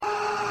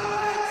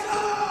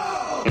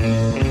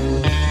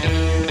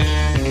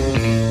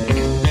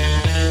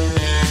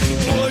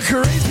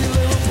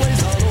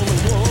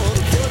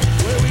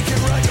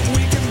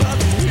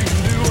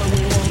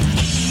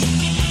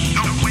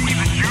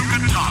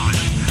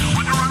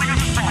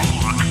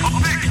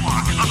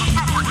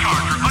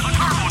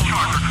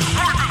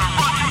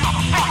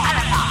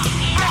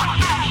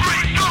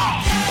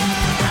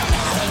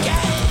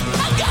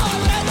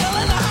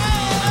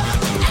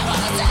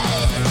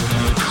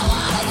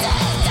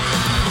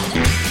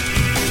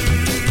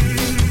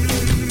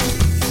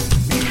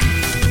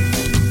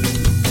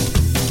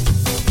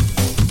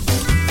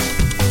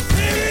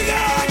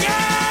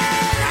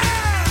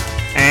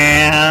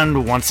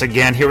Once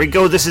again, here we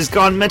go. This is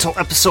Gone Mental,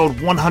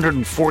 episode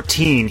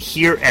 114,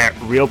 here at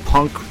Real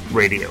Punk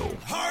Radio.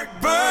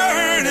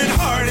 Heartburn and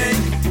heartache,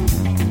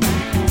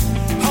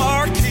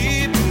 heart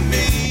keeping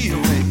me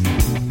awake.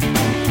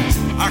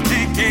 I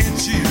can't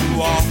get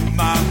you off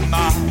my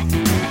mind.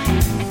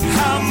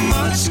 How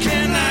much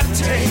can I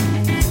take?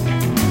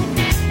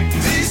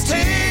 These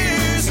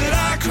tears that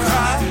I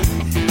cry,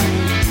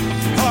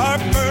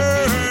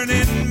 heartburn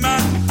in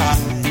my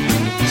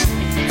eyes,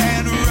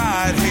 and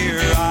right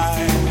here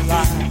I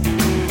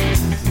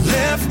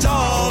left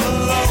all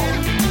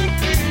alone.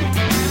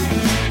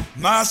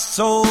 My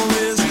soul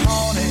is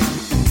haunted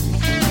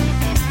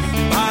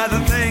by the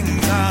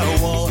things I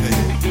wanted,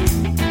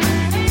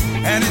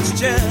 and it's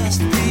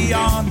just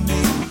beyond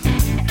me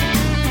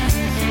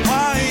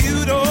why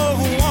you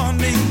don't want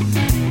me.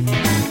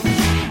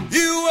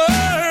 You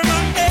were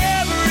my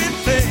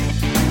everything,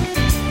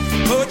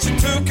 but you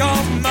took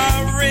off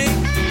my ring,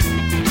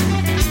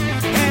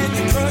 and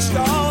you crushed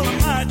all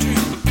of my dreams.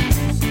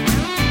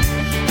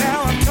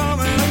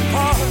 Coming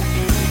apart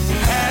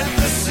at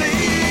the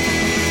seams.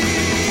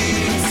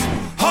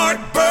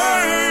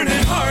 Heartburn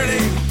and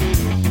heartache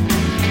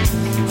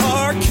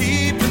are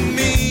keeping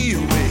me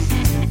awake.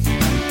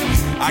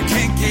 I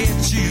can't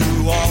get you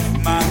off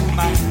my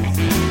mind.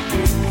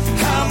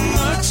 How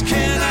much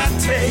can I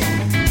take?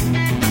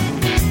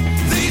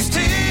 These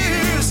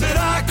tears that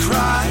I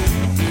cry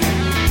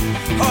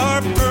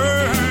are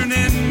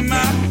burning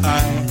my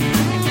eyes,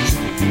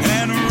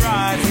 and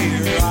right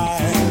here I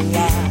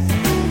lie,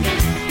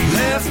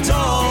 left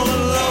all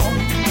alone.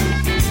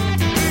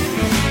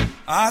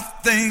 I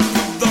think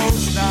of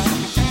those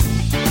nights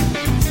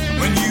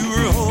when you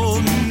were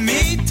holding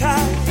me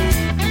tight.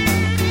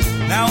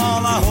 Now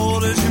all I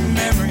hold is your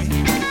memory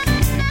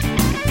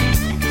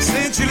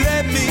since you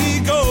let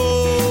me go.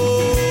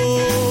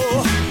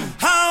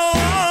 I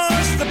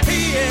watched the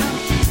PM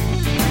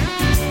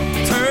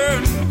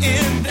turn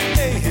into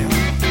AM,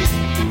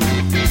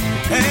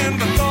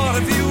 and the thought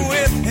of you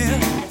with him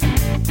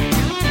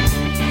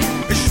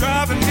is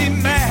driving me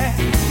mad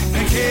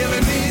and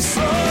killing me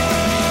slow.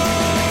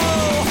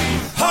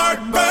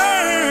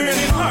 Heartburn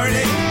and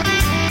heartache.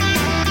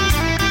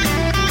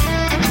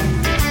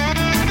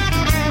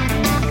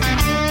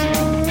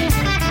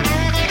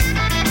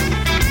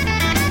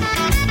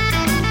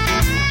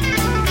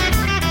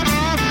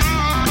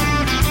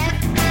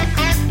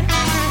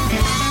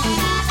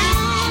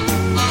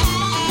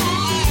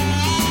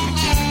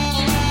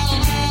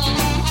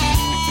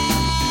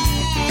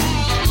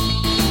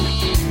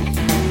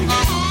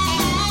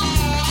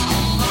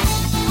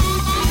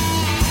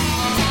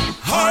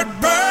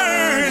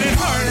 Heartburn and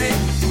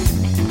heartache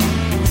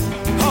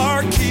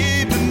are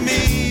keeping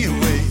me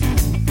awake.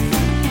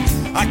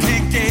 I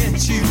can't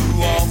get you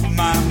off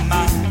my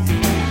mind.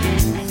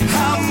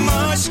 How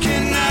much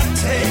can I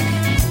take?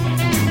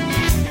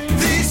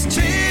 These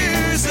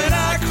tears that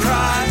I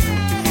cry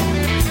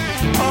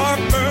are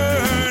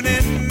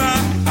burning my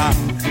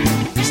eyes,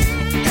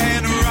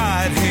 and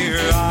right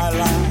here I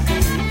lie,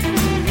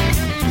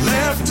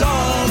 left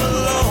all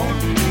alone.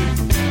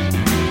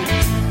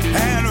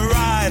 And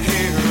right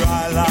here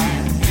I lie,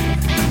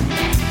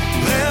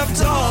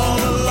 left all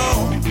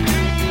alone.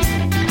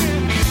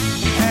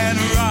 And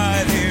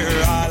right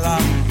here I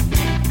lie,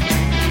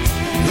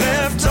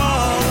 left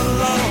all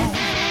alone.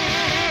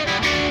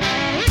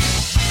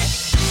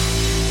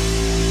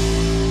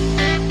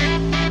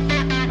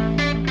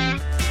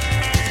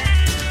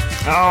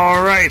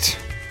 All right.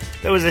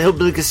 That was a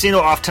Hillbilly Casino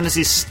off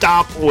Tennessee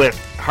Stomp with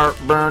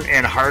Heartburn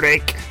and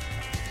Heartache.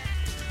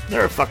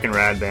 They're a fucking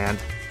rad band.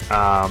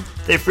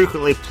 They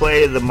frequently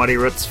play the Muddy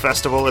Roots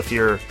Festival if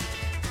you're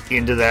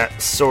into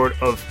that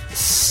sort of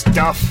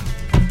stuff.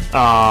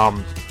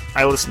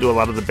 I listen to a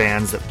lot of the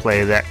bands that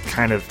play that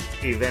kind of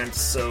event,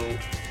 so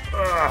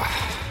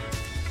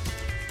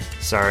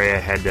sorry I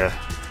had to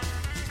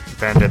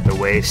bend at the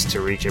waist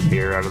to reach a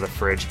beer out of the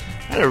fridge.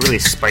 I had a really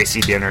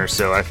spicy dinner,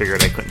 so I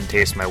figured I couldn't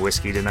taste my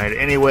whiskey tonight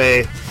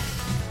anyway,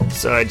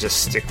 so I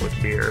just stick with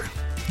beer.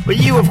 But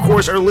you, of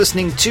course, are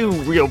listening to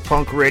Real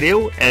Punk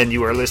Radio, and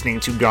you are listening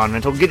to Gone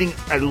Mental, getting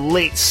a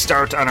late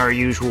start on our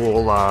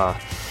usual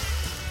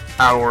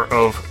hour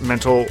of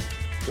mental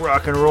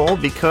rock and roll,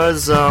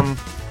 because I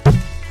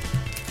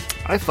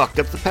fucked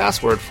up the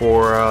password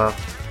for our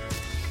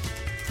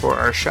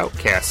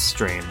Shoutcast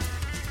stream.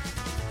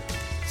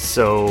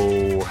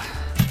 So,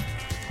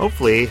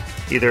 hopefully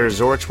either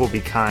Zorch will be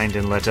kind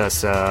and let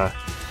us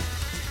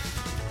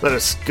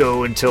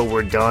go until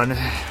we're done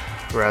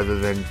rather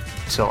than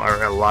till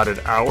our allotted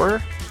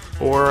hour,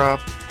 or I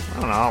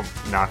don't know, I'll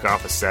knock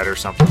off a set or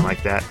something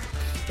like that.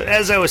 But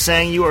as I was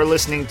saying, you are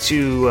listening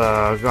to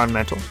Gone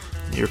Mental,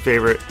 your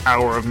favorite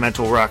hour of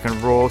mental rock and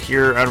roll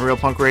here on Real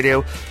Punk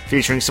Radio,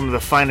 featuring some of the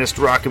finest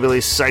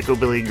rockabilly,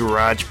 psychobilly,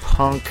 garage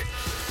punk,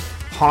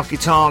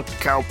 honky-tonk,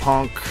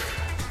 cowpunk,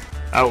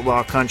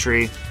 outlaw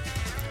country,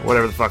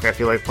 whatever the fuck I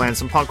feel like playing.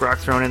 Some punk rock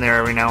thrown in there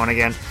every now and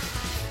again.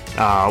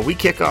 We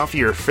kick off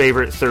your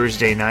favorite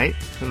Thursday night.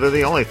 They're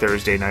the only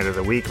Thursday night of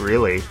the week,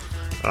 really.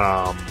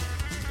 4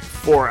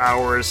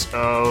 hours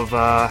of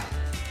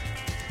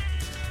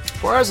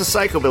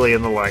psychobilly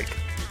and the like.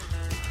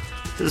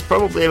 This is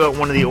probably about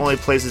one of the only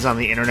places on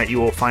the internet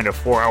you will find a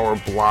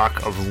 4-hour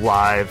block of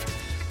live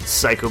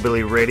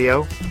psychobilly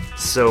radio.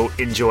 So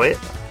enjoy it,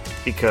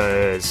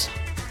 because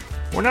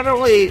we're not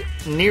only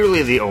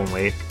nearly the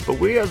only, but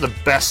we are the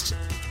best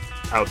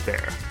out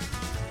there.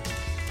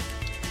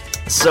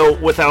 So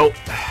without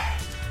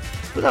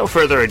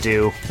further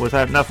ado,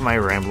 without enough of my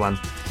rambling,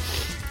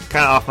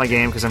 kind of off my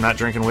game because I'm not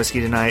drinking whiskey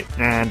tonight,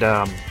 and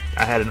I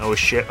had an oh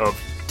shit of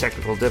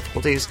technical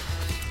difficulties.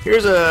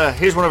 Here's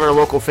one of our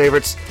local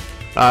favorites,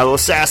 the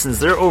Assassins.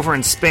 They're over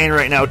in Spain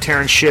right now,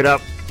 tearing shit up,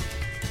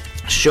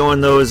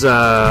 showing those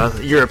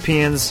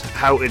Europeans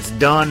how it's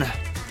done.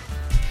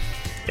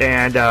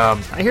 And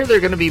I hear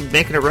they're going to be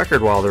making a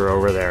record while they're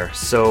over there,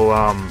 so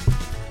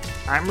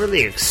I'm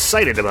really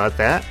excited about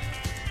that.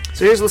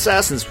 So here's the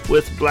Assassins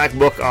with Black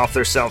Book off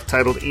their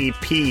self-titled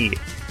EP.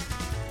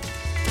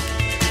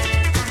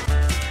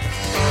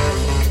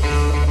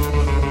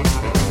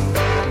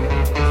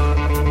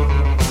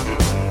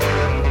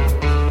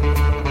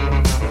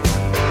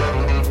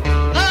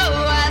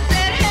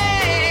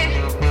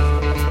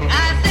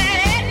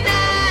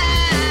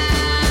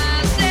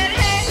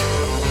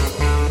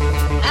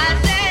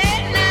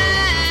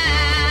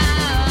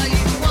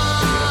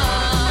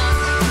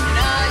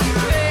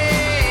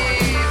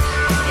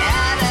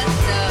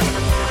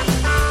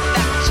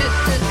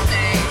 Just the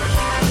same.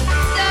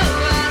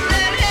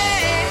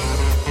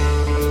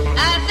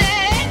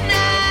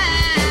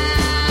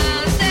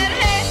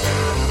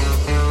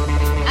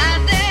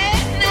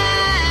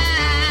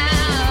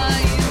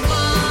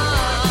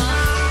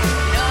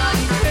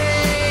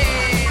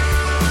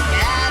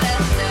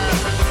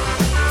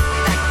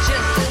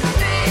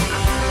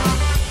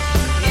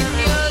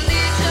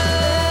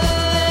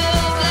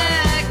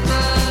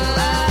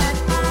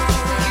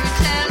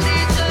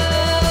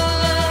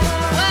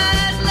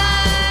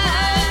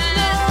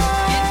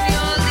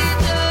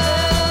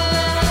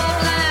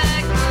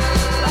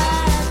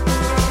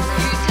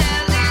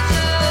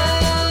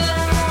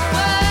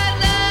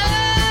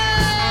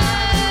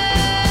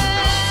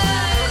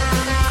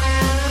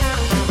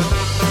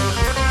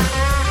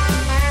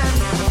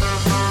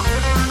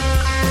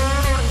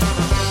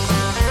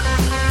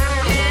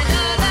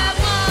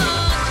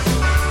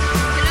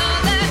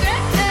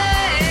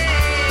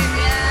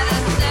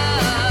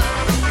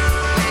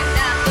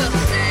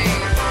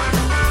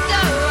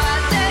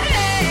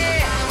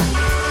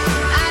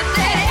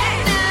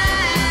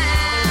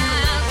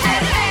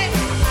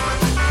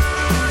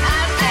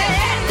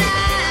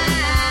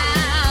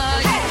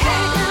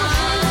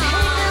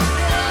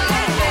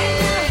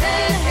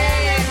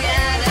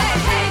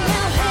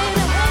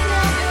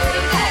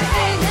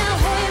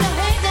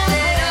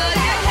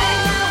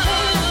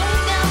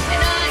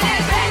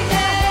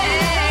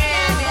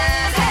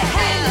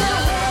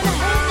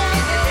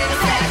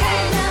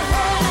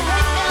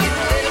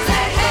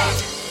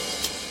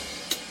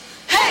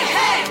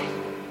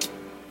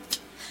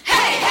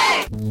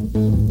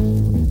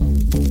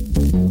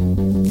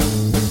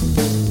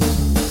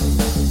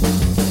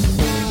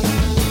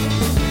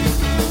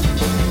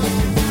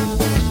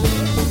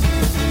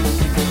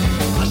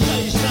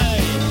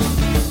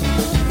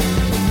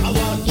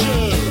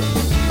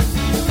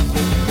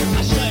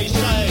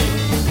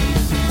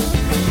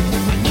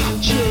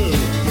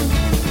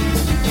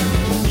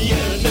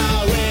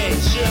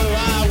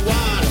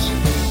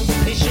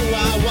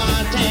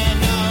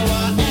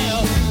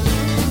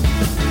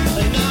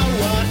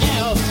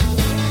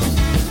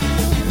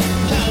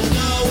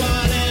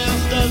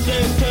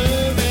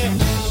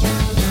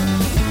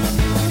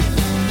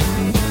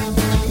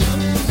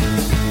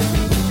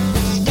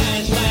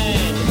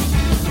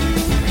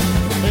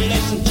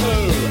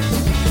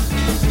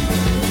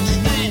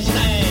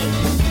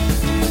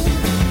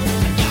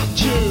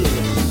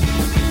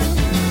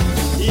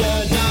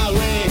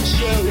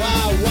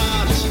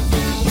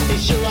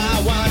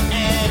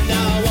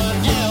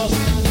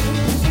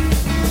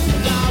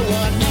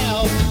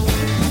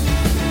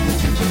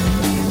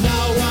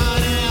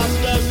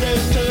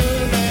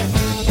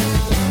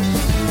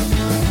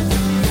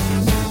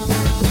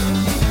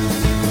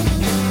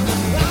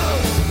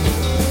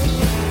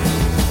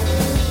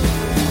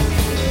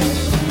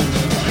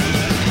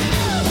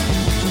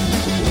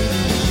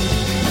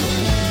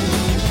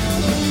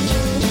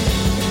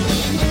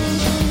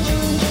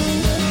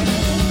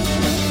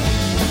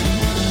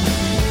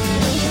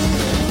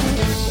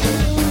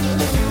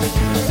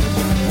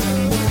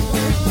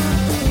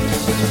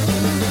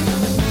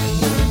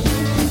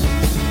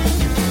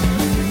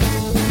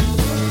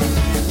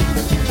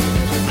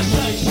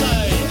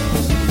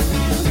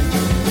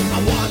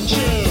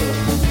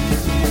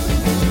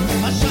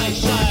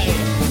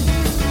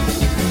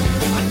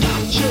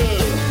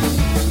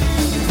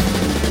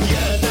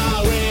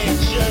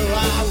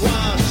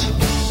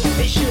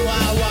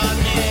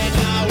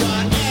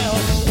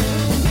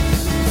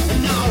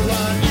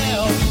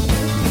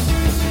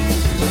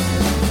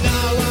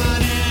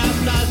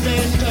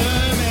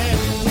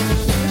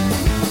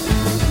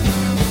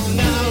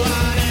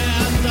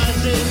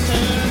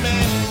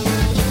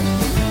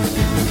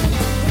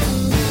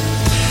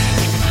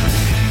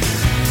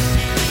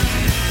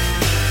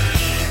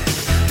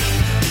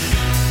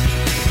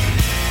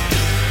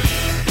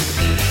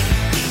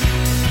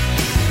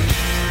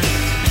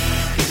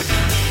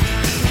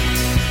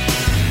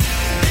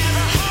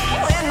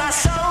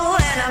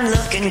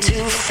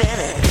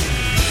 feeling.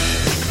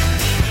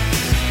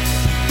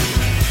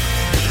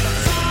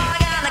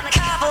 Fog on the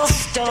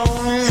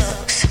cobblestone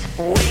looks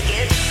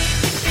wicked.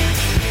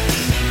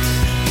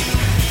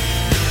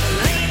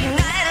 Late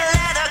night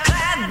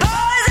leather-clad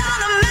boys on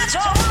the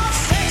metro won't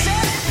fix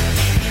it.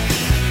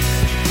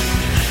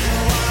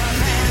 One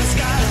man's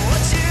got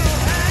what you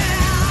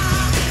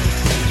have.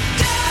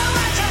 Do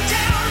what you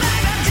do,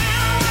 baby, do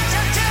what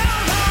you do,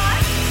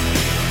 boy.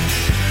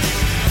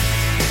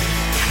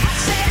 I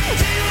said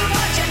do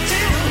what you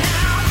do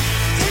now,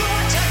 do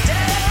what you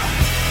do.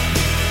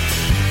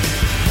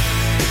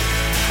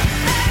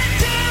 Baby,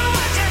 do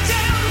what you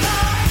do,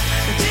 boy.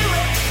 Do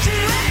it, do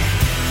it.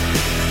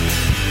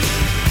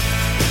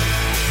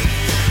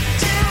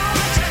 Do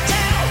what you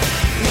do,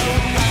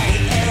 nobody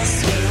else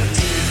will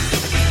do.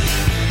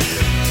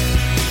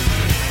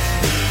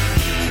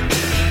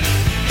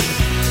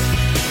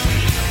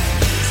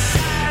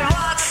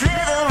 Sidewalk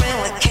slithering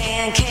with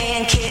can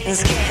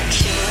kittens can't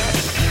cure it.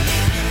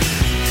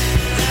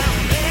 The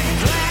big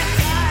black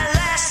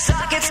eyelash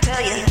sockets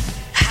tell you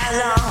how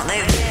long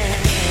they've been in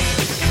it.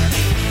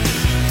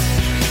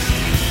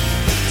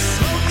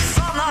 Smoke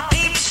from the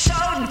peep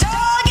show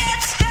door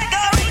gets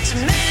thicker each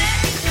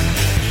minute.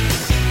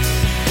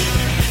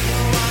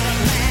 What a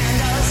man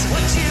does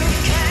what you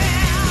can.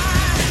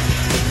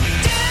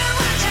 Do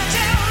what you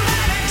do,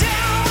 baby, do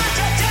what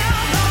you do,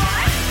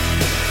 boy.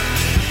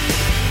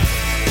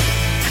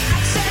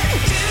 I said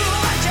do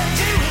what you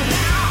do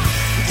now,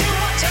 do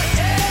what you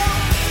do.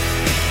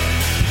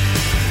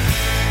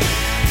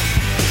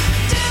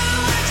 Do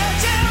what you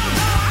do,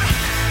 boy.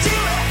 Do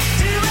it,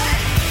 do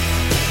it.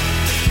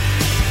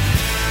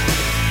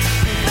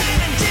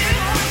 Baby, do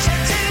what you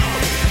do,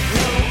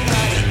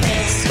 nobody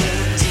else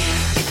will do.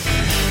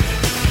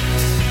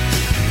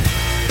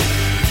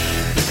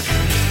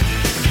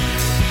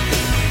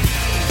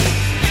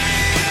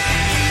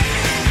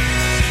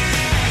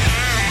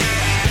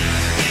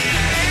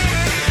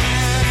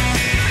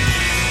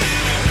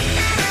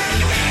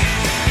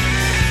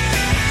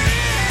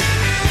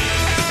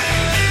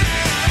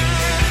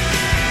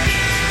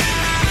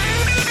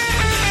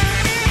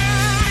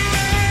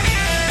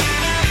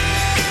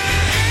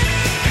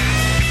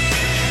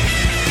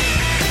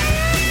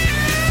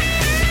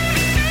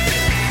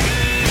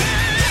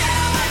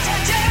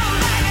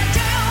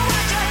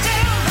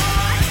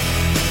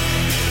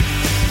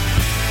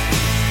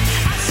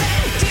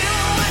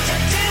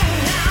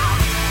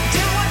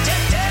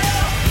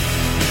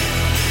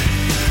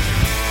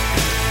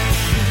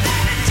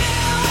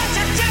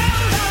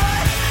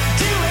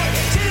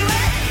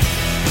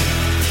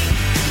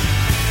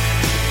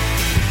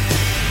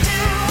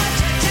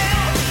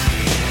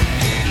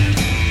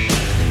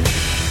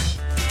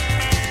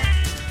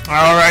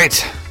 All right.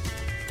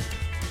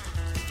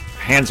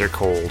 Hands are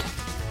cold.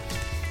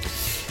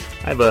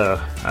 I have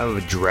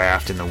a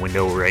draft in the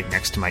window right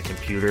next to my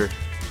computer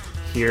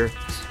here,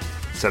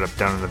 set up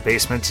down in the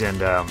basement, and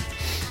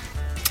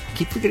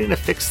keep forgetting to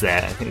fix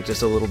that. I think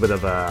just a little bit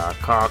of a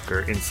caulk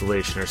or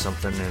insulation or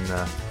something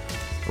and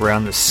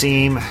around the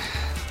seam.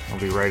 I'll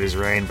be right as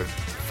rain, but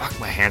fuck,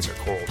 my hands are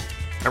cold.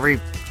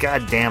 Every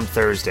goddamn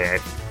Thursday I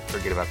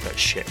forget about that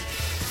shit.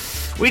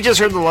 We just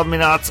heard the Love Me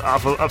Nots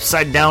off of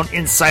Upside Down,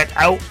 Inside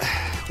Out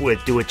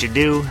with Do What You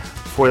Do.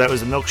 Before that was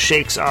the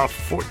Milkshakes off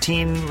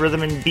 14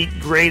 Rhythm and Beat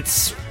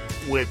Greats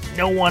with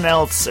No One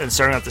Else. And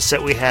starting off the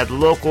set we had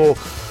local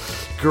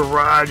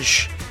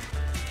garage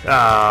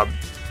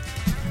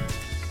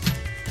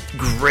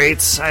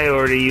greats. I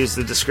already used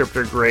the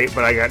descriptor great,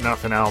 but I got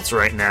nothing else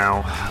right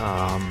now.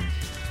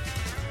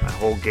 My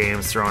whole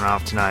game's thrown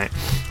off tonight.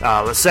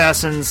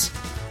 Assassins.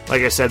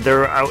 Like I said,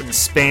 they're out in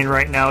Spain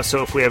right now,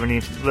 so if we have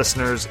any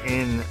listeners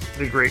in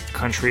the great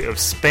country of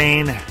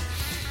Spain,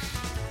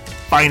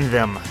 find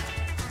them.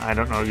 I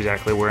don't know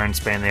exactly where in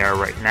Spain they are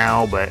right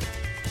now, but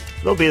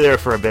they'll be there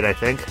for a bit, I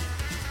think.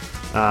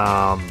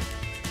 I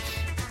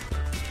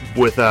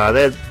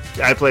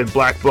played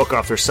Black Book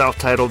off their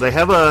self-titled. They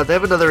have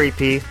another EP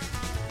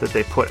that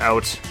they put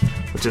out,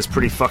 which is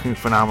pretty fucking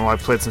phenomenal. I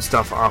played some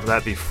stuff off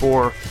that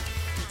before.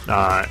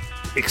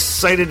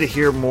 Excited to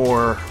hear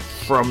more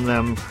from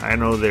them. I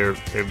know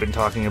they've been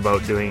talking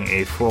about doing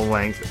a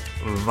full-length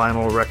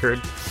vinyl record,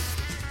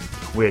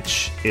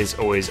 which is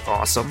always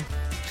awesome.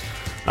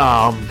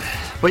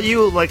 But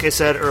you, like I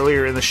said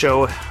earlier in the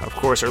show, of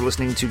course, are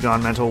listening to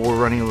Gone Mental. We're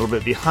running a little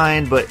bit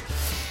behind, but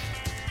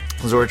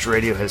Zorch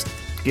Radio has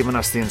given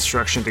us the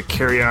instruction to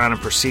carry on and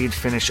proceed,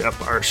 finish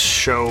up our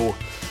show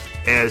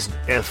as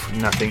if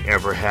nothing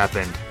ever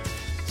happened.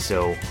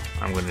 So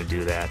I'm going to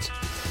do that.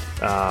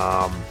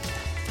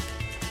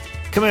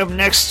 Coming up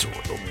next,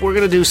 we're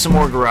going to do some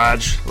more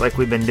garage like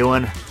we've been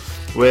doing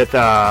with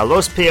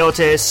Los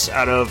Peyotes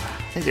out of,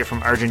 I think they're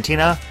from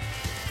Argentina,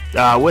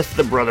 with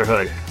the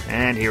Brotherhood.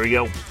 And here we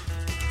go.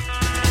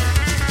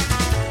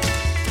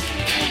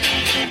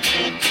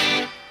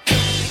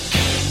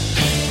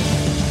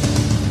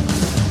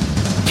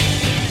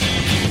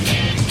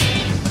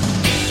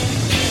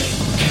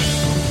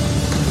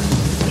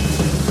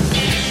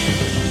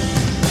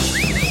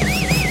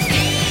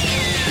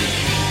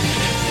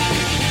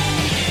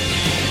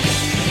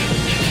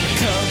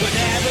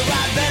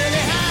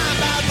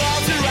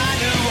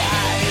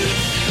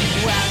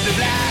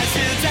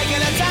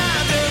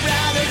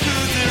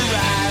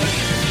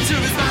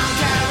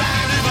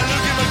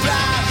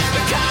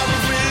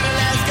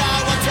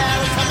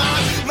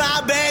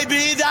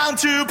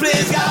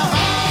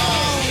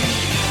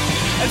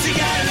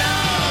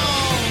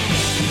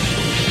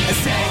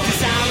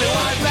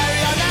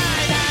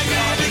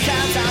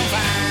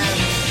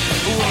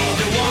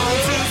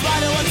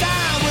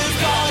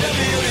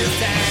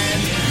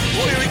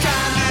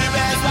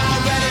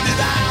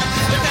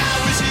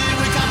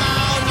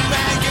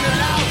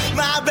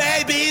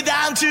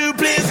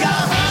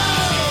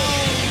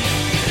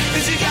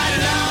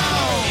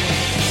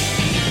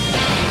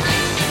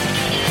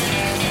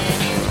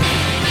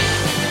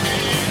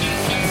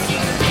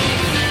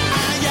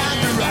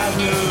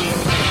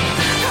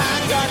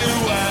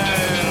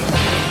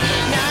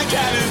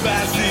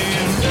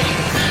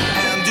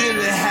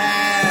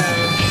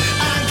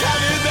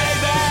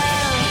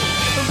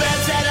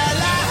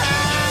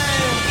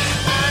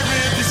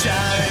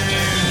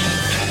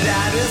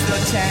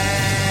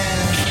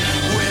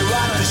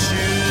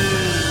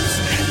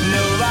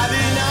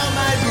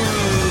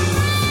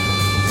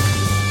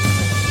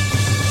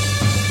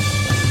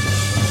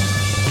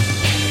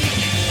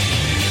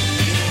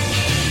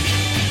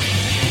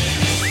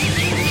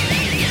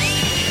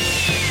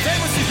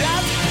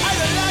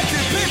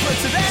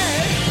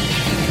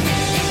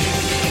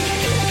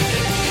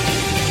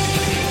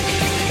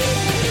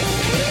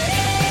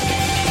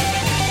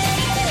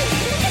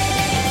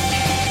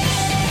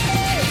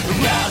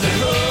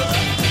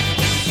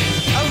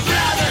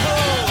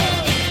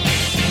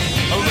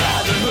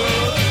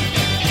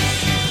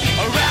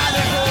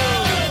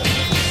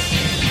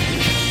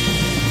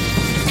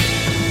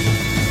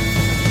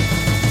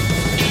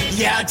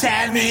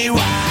 Tell me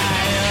why,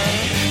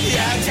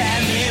 yeah,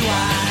 tell me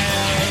why.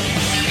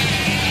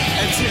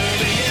 Until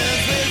the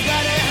years with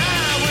body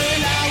high, when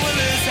I will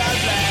lose our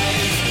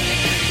place.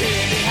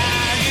 In the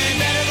high, you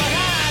better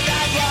behind,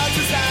 I brought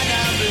to sign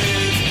our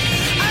boots.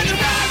 And the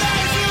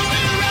brothers who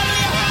will run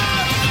me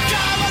hard,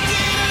 come on,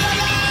 get it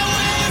alive,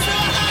 we're so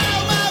high,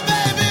 my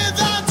baby's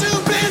on to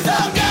please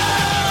don't go.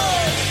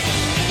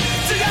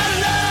 Together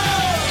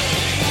love,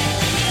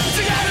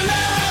 together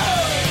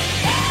love,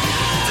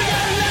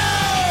 together love.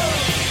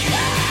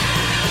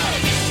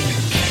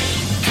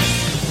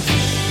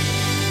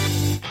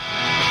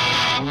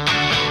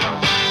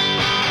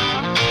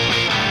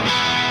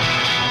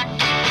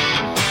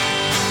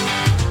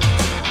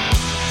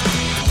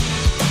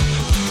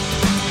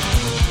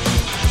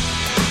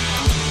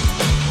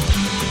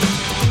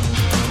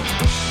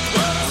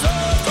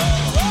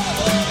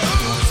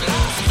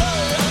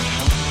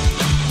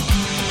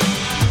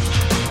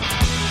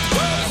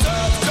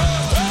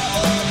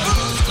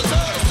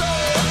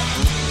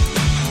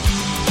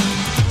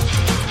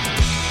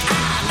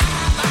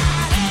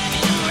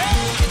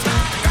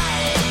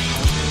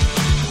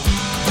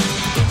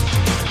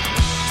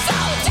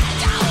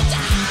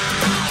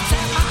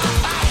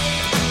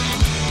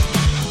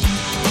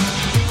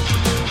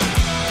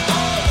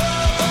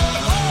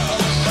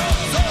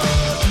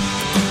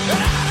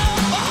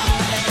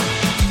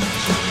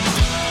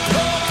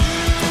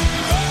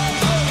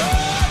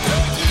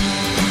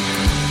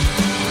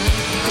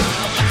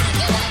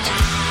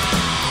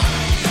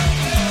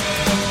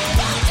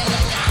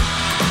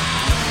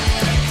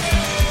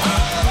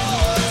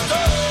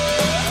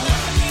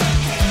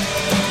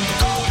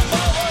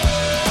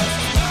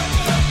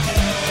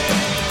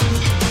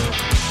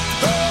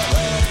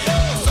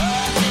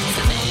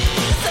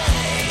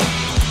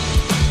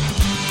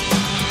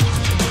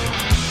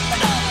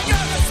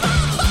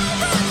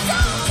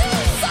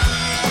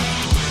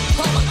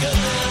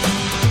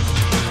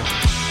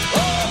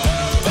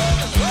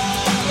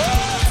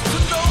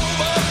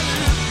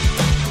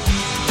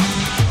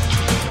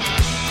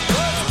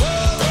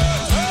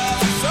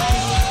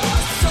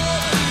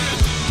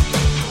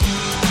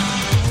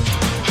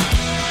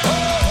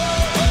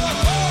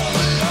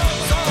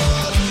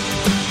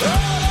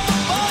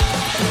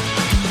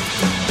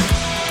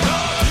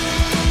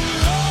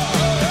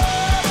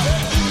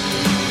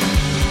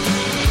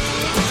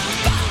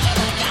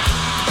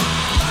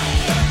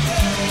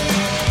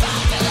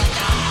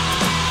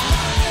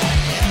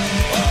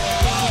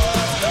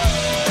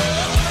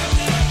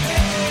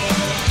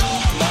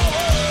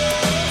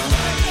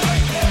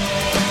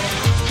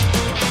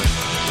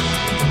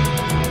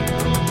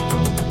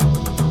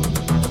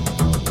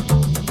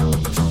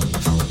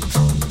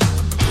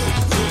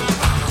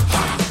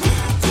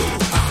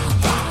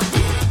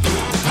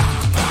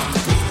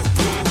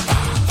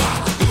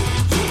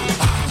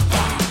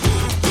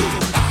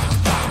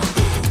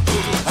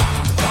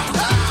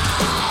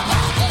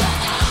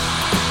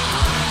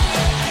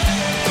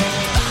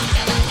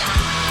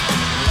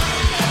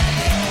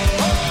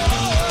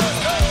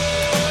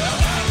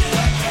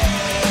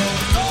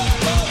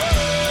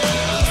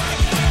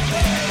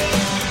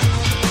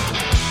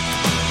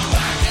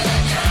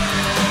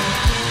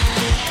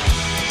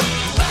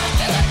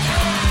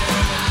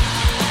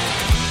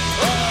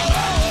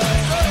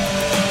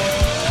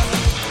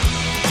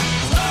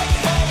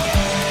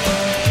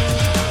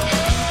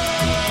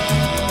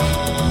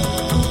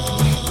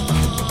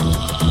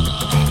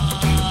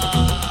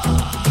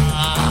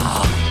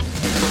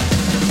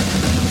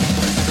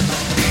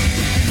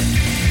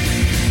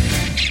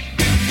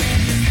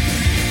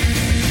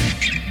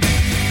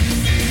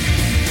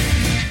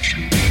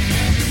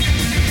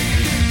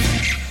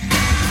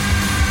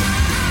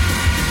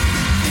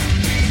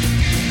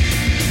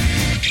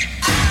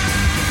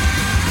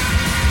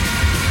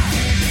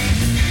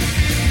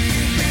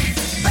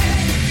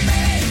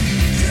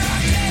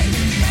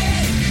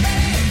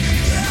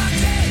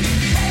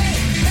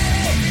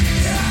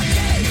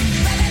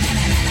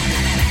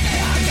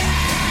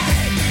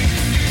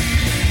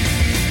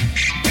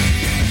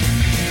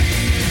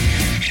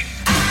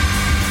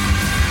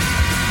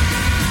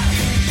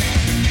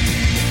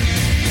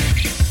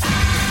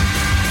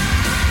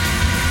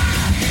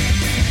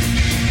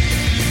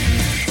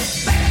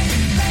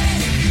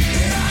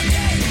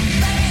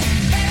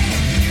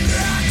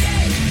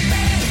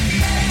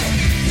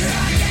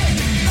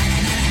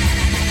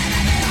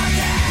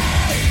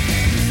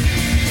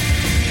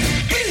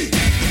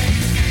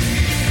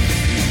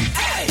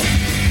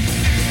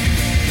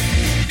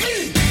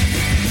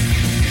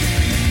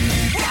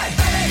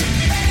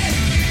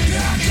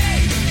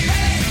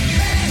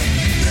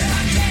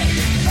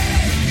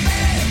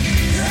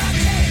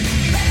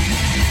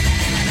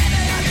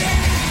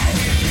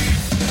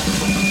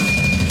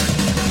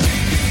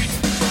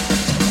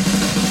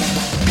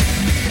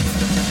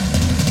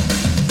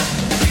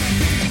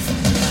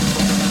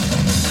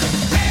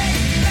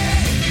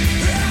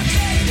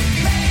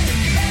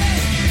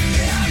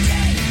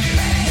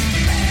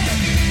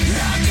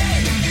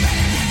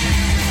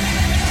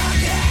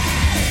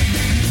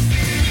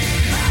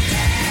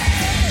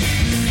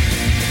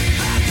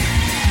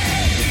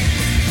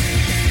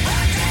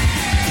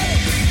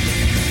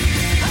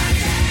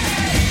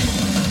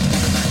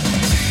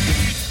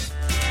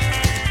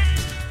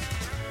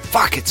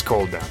 fuck, it's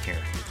cold down here.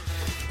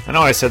 I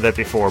know I said that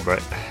before,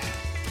 but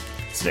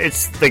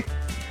it's like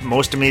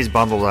most of me is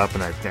bundled up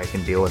and I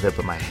can deal with it,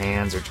 but my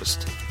hands are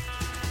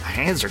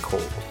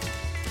cold.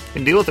 I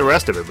can deal with the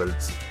rest of it, but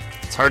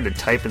it's hard to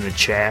type in the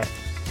chat.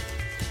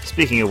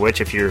 Speaking of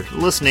which, if you're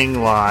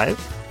listening live,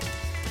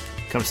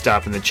 come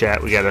stop in the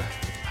chat. We got a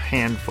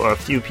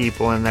few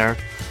people in there.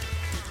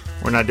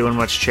 We're not doing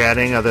much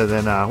chatting other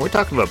than we're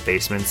talking about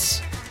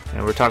basements,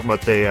 and we're talking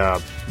about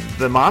the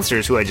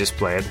monsters who I just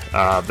played.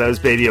 That was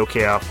Baby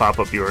OK off Pop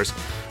Up Yours.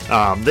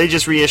 They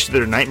just reissued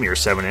their Nightmare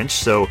 7-inch,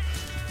 so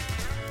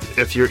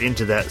if you're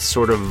into that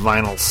sort of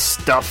vinyl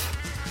stuff,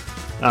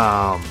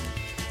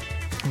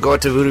 go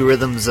out to Voodoo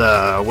Rhythm's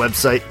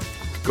website,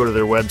 go to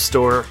their web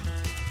store,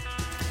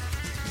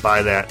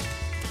 buy that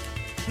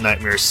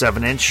Nightmare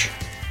 7-inch,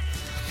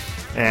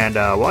 and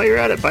while you're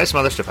at it, buy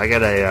some other stuff. I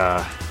got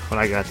when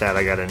I got that,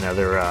 I got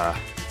another,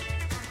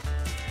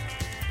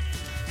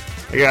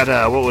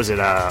 what was it?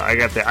 I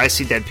got the I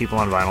See Dead People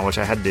on vinyl, which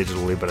I had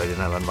digitally, but I didn't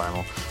have on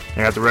vinyl.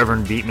 I got the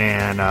Reverend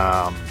Beatman,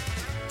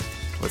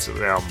 what's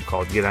the album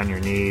called? Get on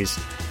Your Knees.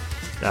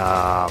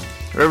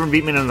 Reverend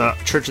Beatman and the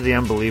Church of the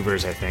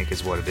Unbelievers, I think,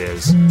 is what it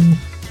is.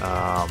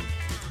 On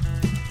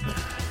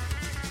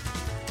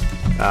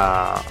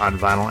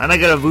vinyl. And I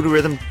got a Voodoo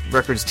Rhythm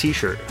Records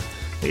t-shirt.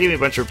 They gave me a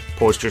bunch of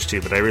posters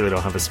too, but I really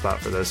don't have a spot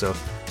for those, so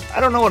I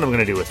don't know what I'm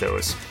going to do with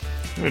those.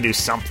 I'm going to do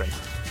something.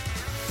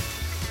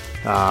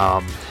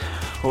 What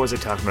was I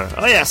talking about?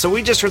 Oh yeah, so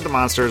we just heard the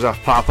Monsters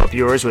off Pop Up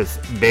Yours with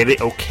Baby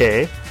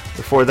OK.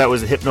 Before that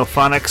was the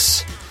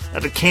Hypnophonics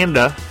out of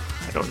Canada.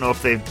 I don't know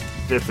if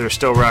they're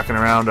still rocking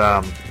around.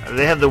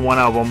 They had the one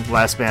album,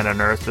 Last Band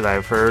on Earth, that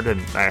I've heard, and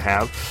I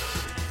have.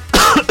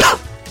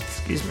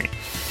 Excuse me.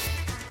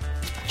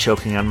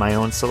 Choking on my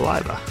own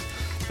saliva.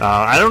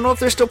 I don't know if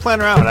they're still playing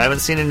around. I haven't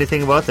seen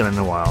anything about them in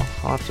a while.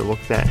 I'll have to look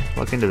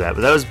into that.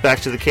 But that was Back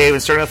to the Cave,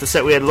 and starting off the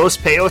set we had Los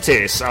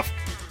Peyotes off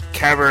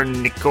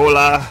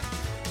Cavernicola,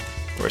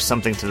 or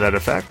something to that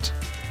effect,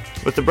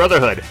 with the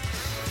Brotherhood.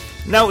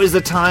 Now is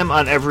the time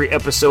on every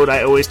episode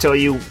I always tell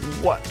you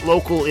what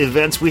local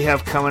events we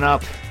have coming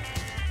up,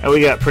 and we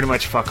got pretty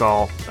much fuck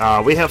all.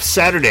 We have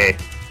Saturday,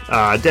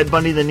 Dead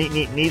Bundy the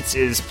Neat Neats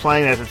is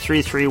playing at the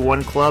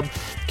 331 Club,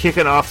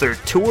 kicking off their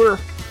tour.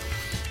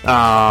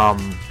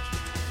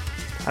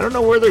 I don't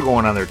know where they're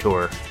going on their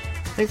tour.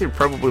 I think they're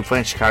probably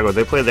playing Chicago.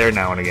 They play there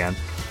now and again.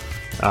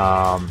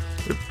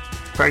 They're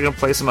probably going to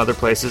play some other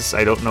places.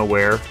 I don't know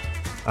where.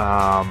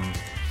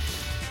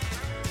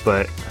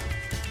 But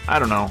I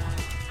don't know.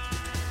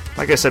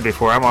 Like I said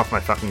before, I'm off my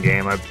fucking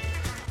game. I'm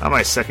on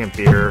my second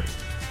beer.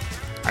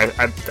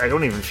 I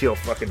don't even feel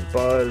fucking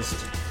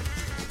buzzed.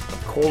 I'm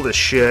cold as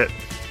shit.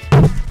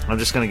 I'm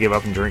just gonna give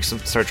up and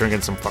start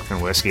drinking some fucking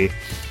whiskey.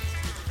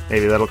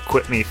 Maybe that'll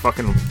quit me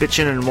fucking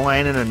bitching and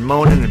whining and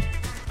moaning and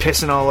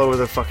pissing all over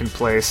the fucking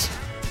place.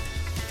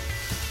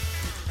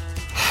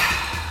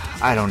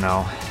 I don't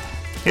know.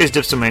 Here's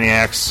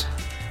Dipsomaniacs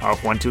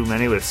off One Too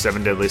Many with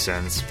 7 Deadly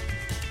Sins.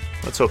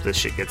 Let's hope this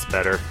shit gets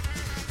better.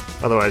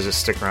 Otherwise, just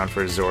stick around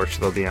for Zorch.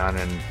 They'll be on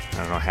in, I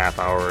don't know, half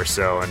hour or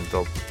so, and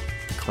they'll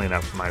clean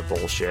up my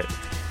bullshit.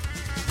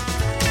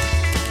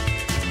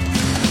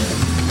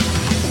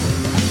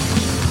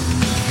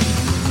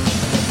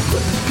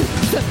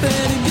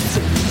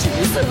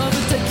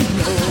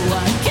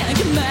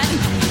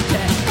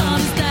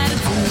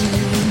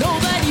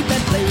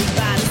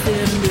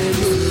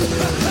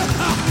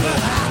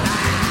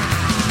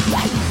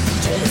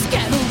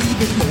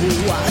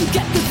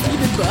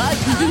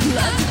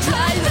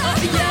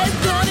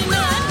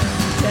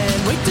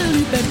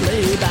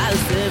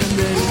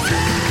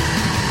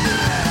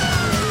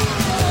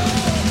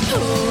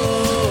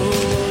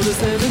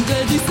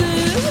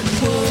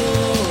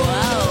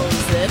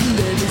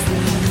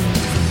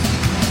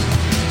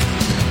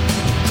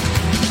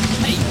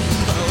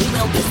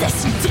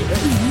 Possess you, dear.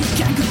 You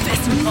can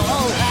confess me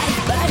all.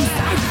 Everybody's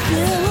I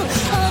feel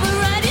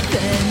alrighty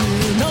then.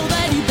 You know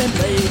that you've been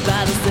played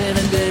by the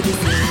 7 deadly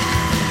sins.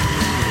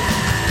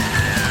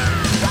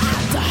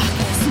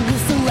 Darkness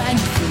will surround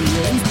your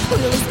feelings.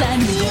 Will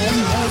stand you in.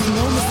 There's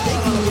no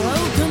mistaking the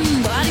broken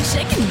body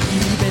shaking.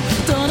 You've been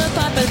torn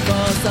apart by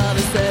force of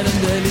the 7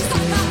 deadly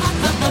sins.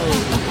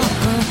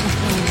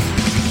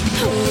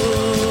 Oh,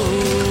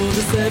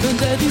 the 7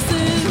 deadly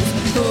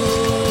sins.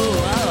 Oh,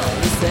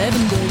 the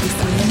 7 deadly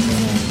sins.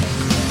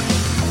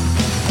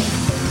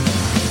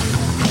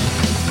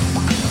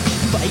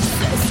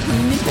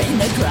 Screaming, pain,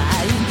 and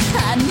crying,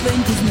 hiding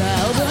thinkers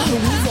now. The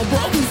rules are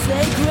broken,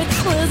 sacred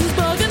words are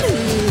spoken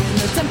here in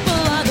the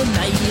temple of the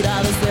night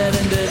of the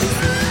 7 deadly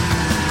sins.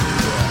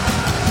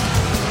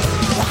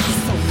 Our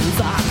souls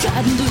are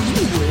caught in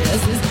the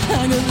voices,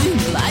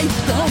 hungering life.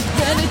 Don't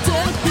get it to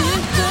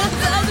hit the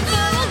thousand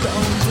fell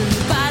alone to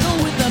battle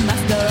with the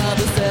master of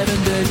the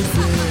 7 deadly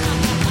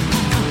sins.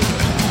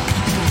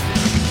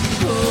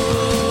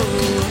 Oh,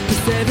 the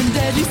 7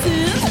 deadly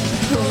sins.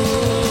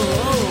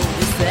 Oh,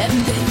 the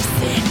 7 deadly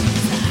sins.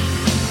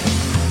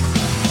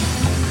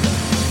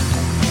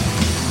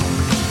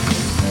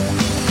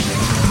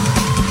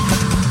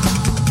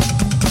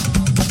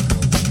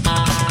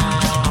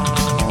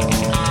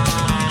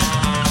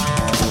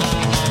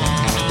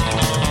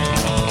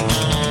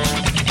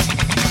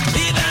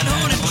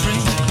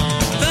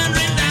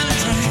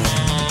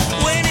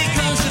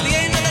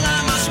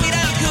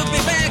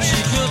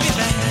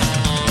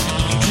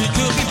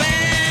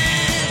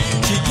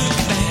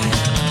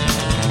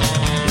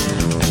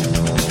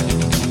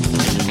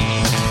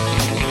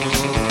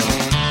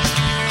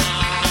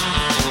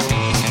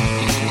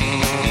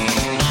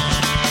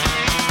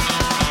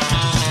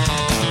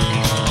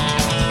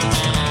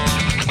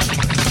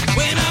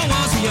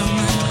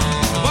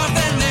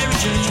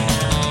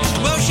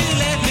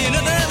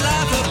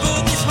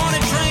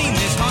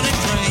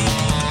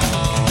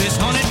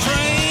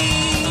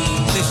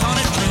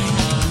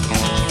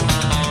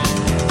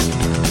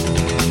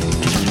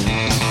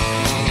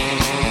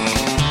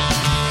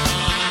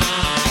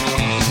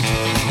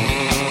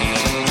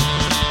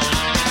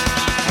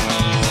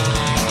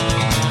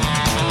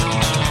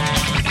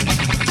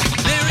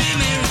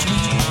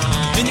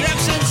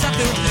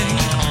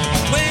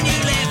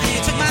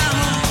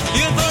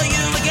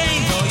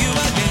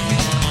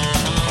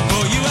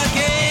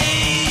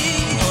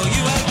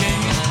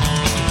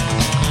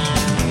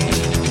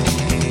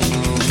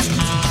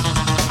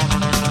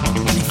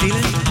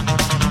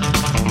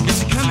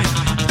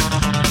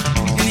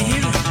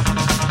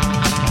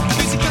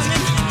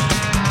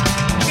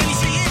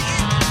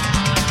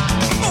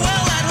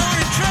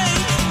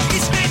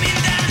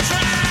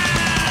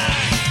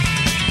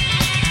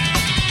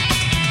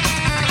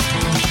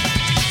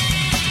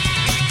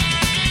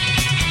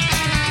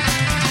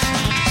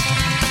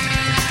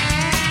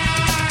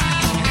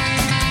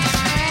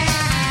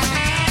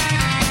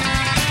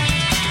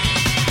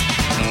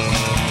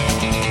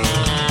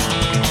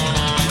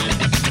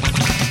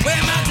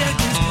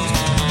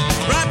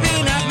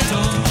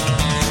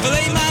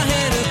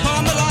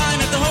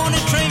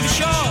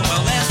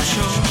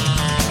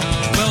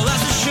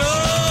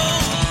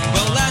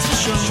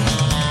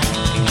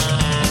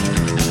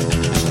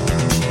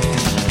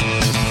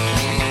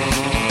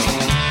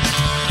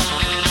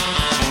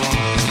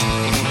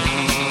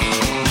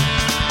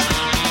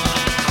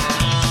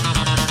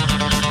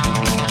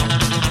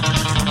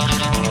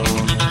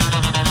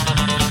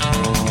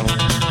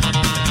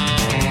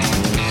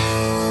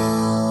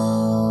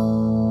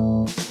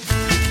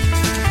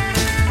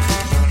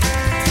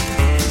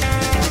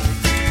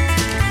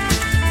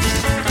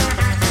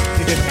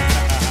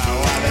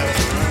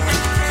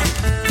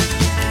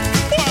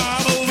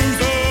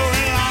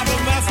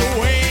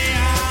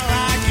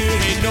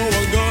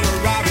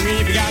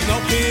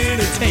 nothing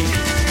to take.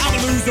 I'm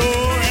a loser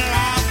and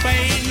life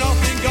ain't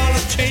nothing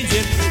gonna change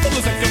it. From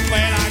the second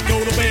when I go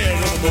to bed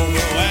to the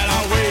moment that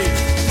I wake.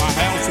 My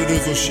house it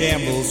is a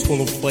shambles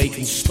full of fake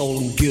and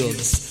stolen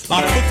goods.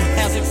 My cooker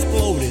has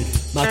exploded.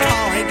 My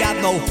car ain't got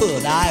no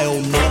hood. I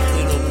own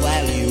nothing of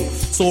value.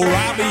 So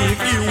rob me if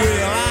you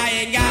will. I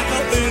ain't got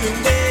nothing to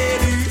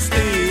let you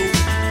steal.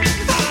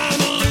 I'm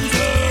a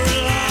loser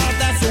in life.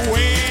 That's the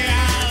way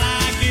I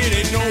like it.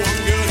 Ain't no one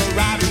gonna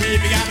rob me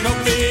if you got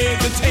nothing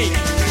to take.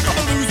 I'm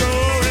a loser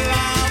in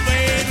life.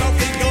 Ain't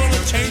nothing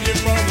gonna change it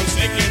from the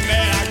second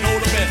that I go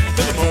to bed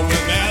to the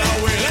moment that I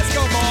wake. Let's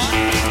go, boy.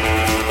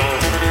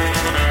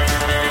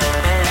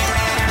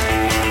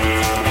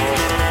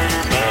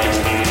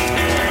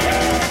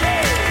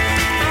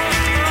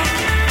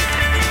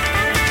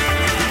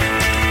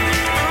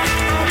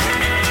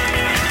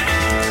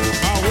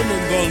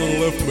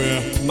 Left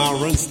me, my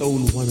rents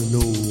don't wanna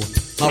know.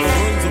 My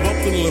friends have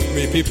up and left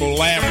me, people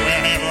laugh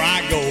wherever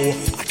I go.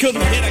 I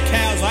couldn't hit a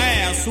cow's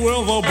ass with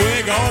a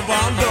big old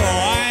barn door.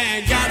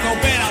 I ain't got no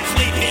bed, I'm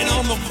sleeping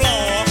on the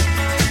floor.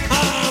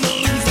 I'm a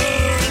loser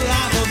in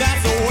life, but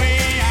that's the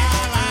way I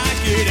like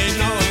it. Ain't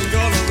no one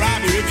gonna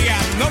rob you if you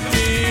got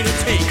nothing to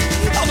take.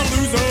 I'm a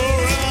loser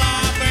in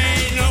life,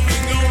 ain't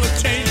nothing gonna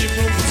change it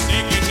from the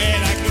second that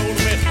I go to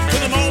bed to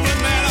the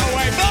moment that I wake.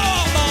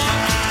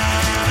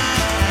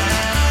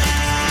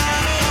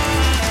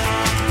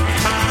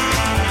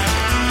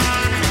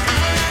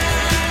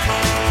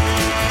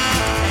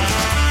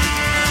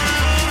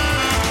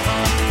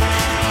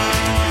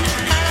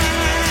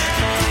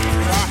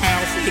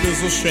 It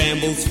is a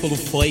shambles full of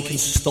flake and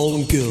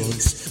stolen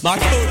goods. My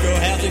cooker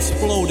has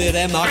exploded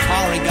and my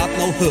car ain't got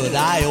no hood.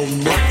 I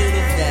own nothing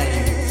of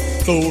value.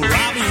 So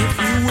rob me if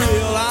you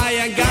will. I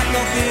ain't got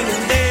nothing to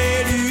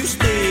let you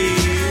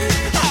steal.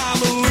 I'm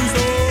a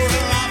loser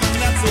in life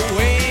and that's the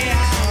way I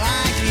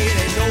like it.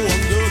 Ain't no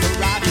one gonna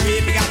rob you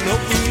if you got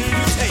nothing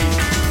to take.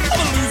 I'm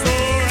a loser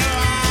in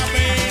life,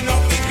 ain't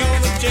nothing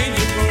gonna change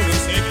it for the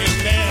second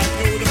that I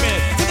go to bed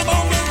to the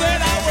moment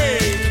that I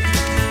wake.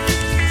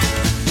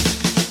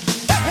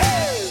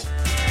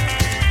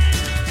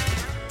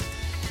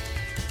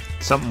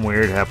 Something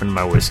weird happened to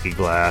my whiskey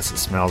glass. It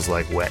smells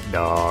like wet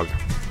dog.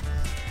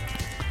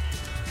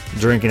 I'm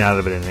drinking out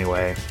of it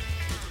anyway.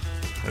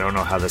 I don't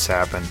know how this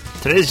happened.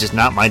 Today's just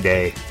not my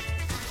day.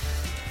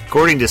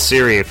 According to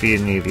Siri, if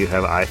any of you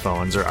have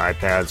iPhones or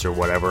iPads or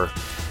whatever,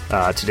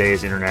 today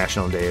is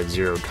International Day of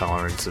Zero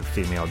Tolerance of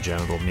Female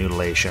Genital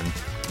Mutilation.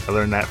 I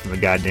learned that from the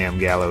Goddamn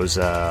Gallows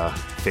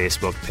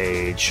Facebook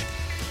page.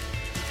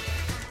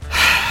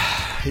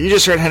 You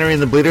just heard Henry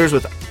and the Bleeders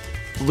with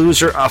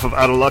Loser off of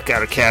Out of Luck,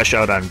 Out of Cash,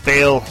 Out on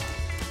Bail.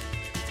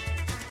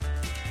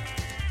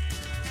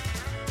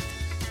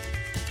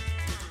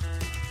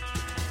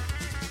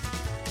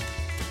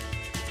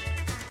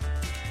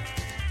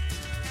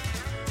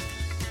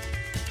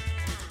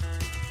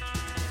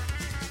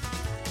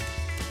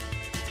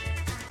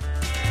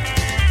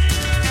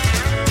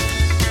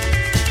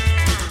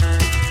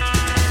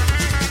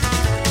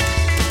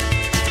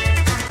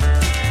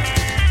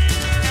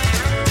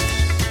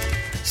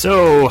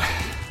 So,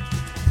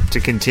 to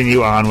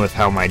continue on with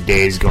how my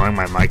day's going,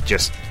 my mic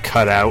just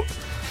cut out.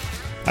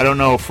 I don't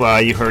know if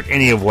you heard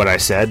any of what I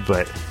said,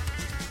 but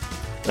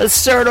let's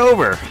start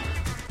over.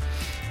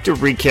 To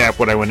recap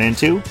what I went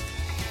into,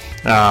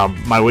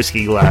 my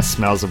whiskey glass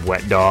smells of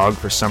wet dog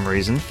for some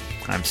reason.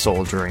 I'm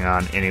soldiering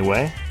on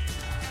anyway.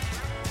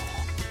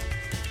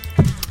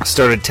 I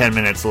started 10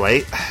 minutes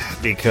late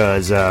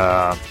because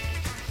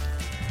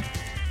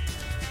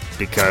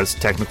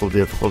technical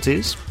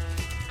difficulties.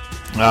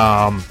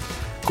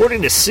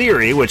 According to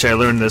Siri, which I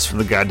learned this from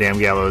the Goddamn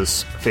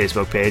Gallows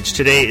Facebook page,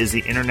 today is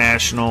the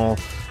International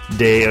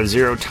Day of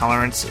Zero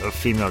Tolerance of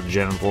Female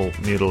Genital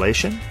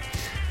Mutilation.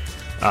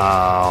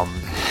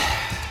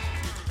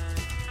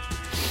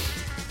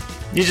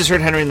 You just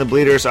heard Henry and the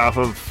Bleeders off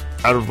of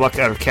Out of Luck,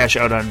 Out of Cash,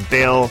 Out on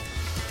Bail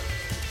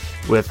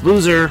with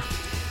Loser.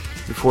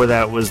 Before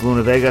that was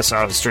Luna Vegas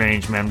off of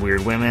Strange Men,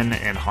 Weird Women,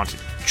 and Haunted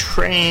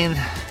Train.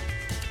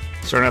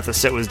 Starting off the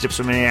set was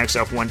Dipsomaniacs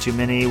off One Too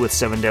Many with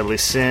Seven Deadly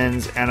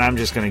Sins, and I'm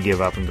just going to give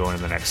up and go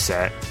into the next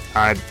set.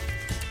 I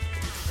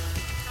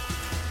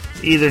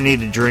either need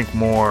to drink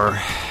more,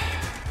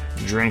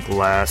 drink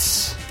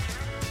less,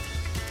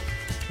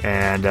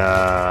 and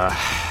I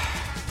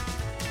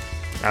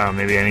don't know,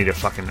 maybe I need to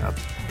fucking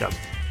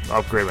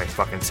upgrade my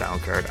fucking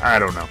sound card. I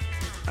don't know.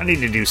 I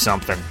need to do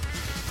something.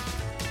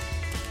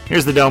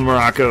 Here's the Del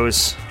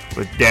Morocco's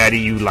with Daddy,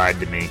 You Lied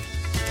to Me.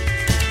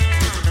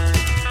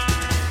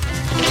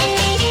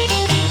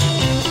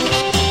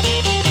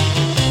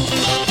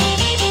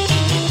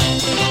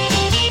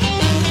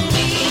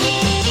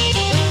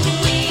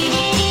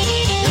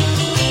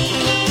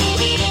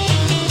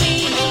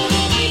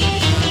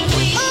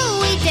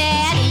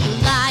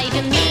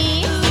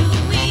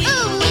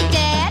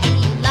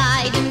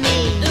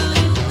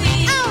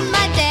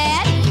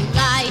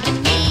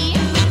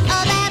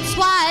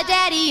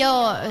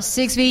 you're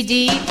 6 feet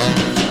deep. Ooh,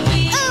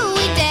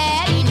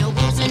 daddy, no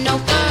booze and no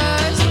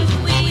furs.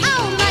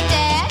 Oh, my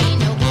daddy,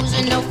 no booze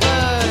and no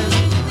furs.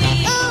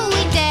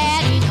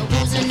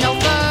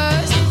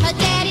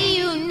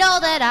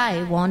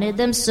 wanted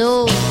them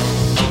so.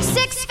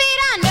 6 feet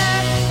under,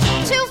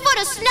 2 foot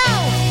of snow.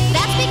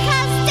 That's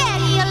because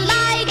Daddy, you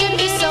lied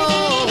me so.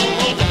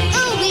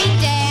 Ooh-wee,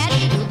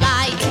 Daddy, you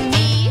lied to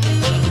me.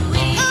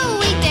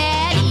 Ooh-wee,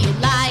 Daddy, you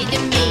lied to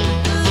me.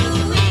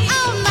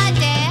 Oh, my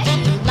Daddy,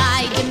 you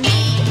lied to me.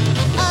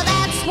 Oh,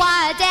 that's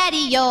why,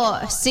 Daddy,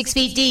 you're 6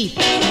 feet deep.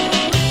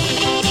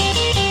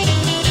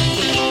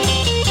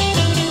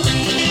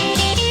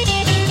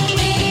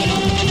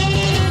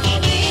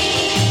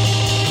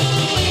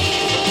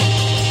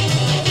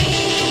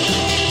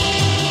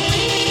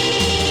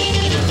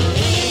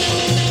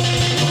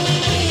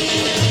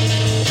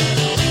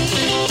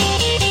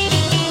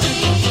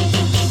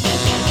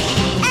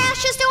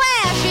 Ashes to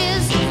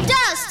ashes,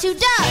 dust to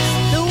dust.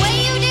 The way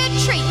you did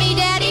treat me,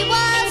 Daddy,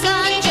 was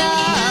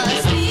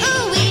unjust.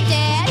 Ooh-wee,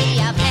 Daddy,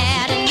 I've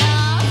had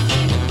enough.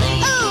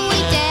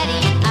 Ooh-wee, Daddy,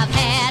 I've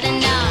had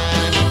enough.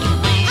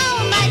 Oh,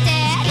 my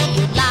Daddy,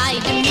 you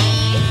lied to me.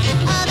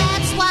 Oh,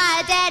 that's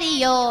why, Daddy,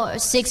 you're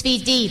 6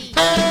 feet deep. Ooh-wee,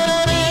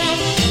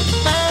 Daddy,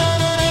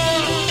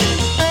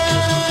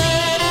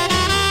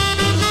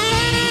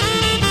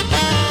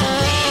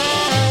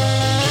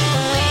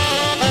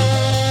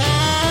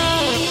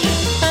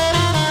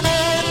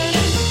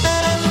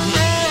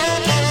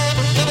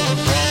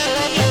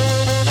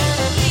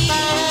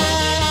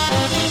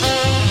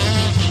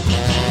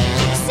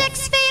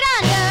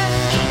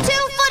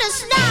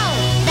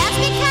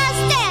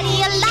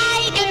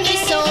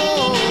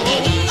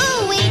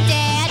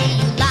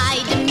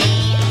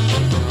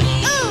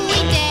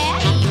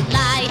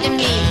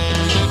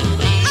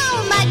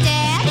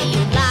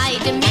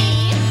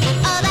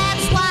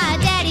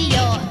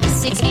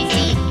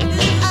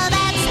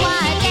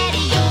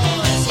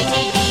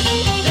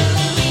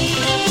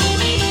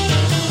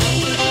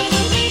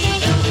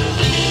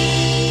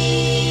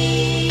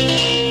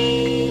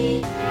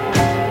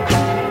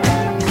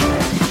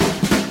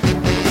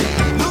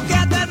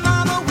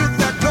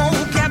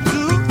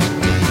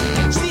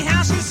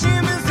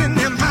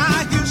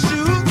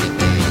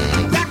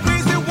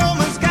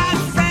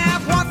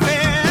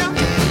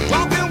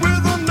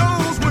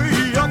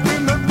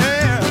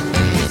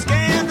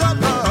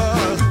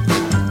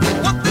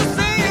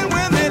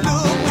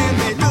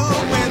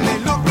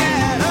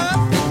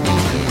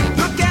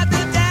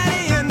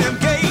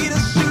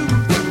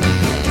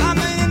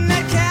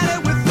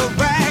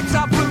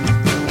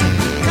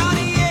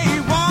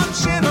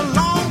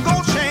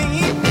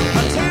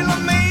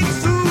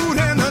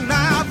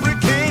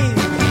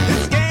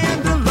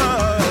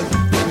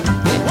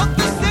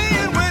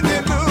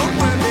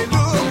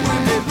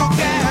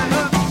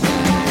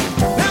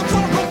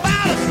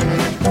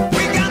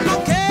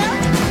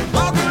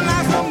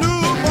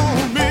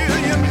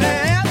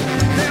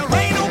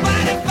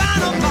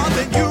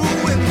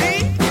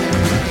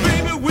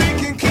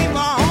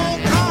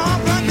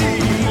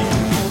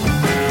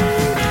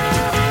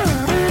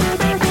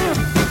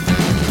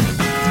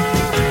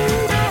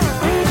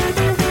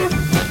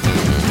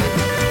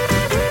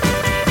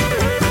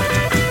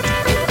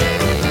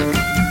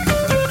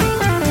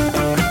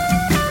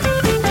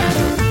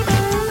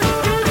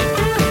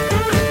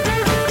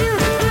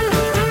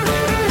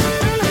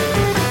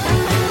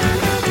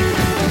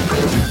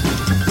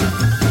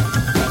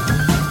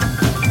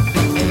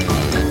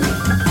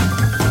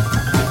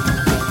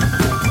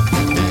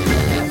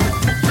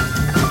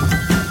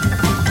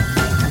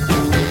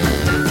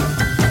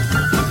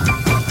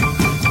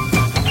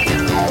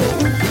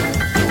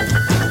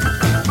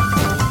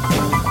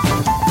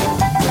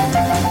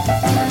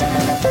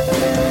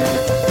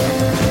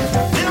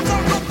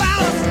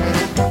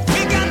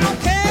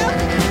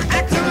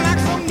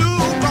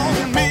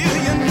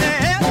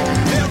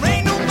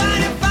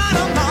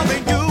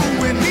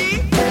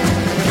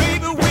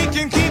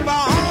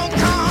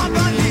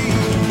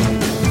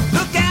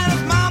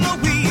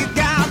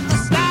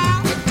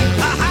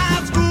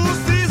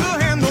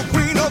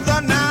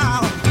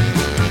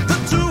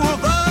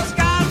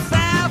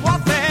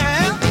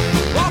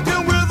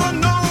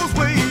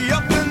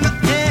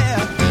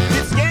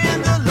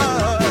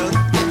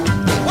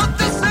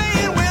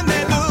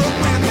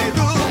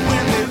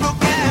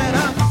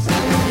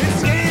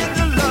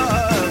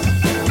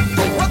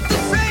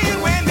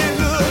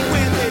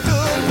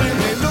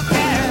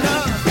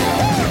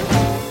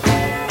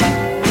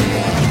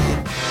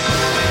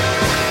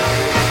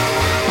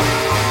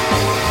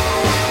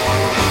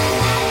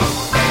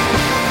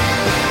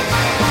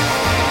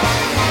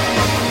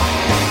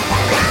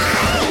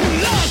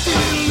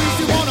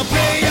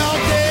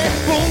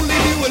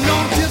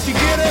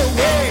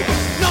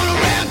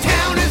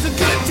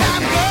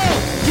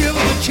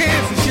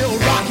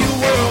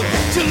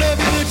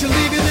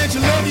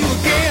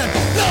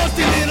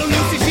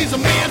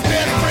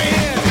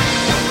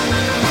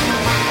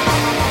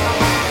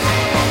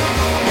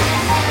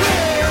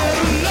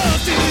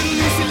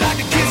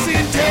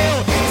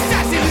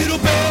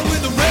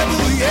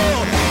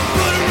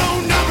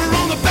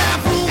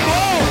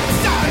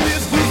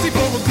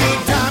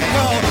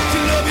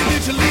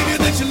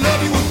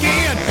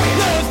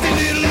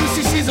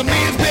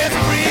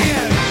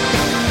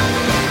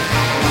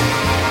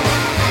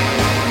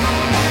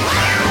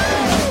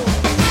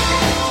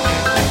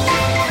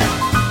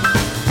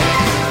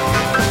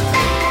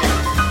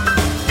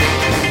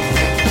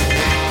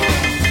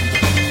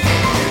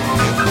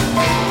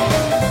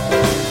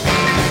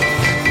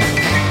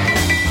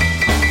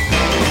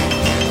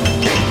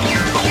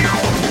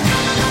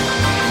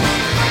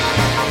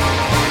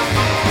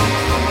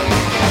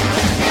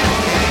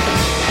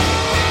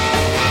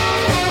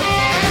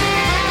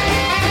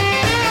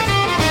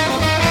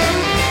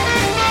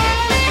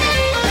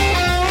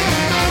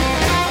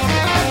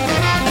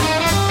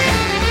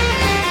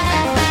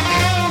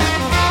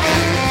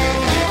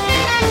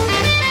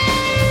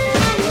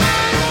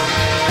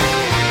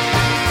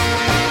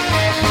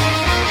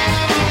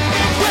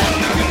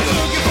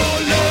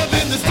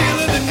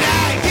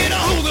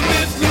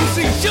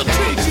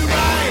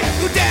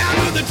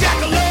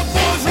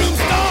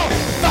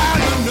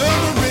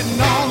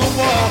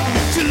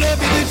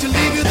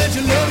 that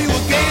she'll love you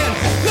again.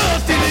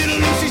 Lusty little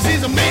Lucy,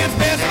 she's a man's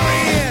best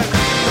friend.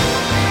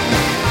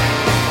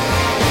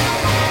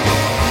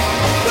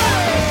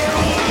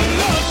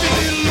 Lusty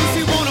little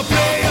Lucy wanna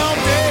play all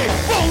day.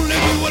 Won't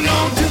leave you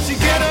alone till she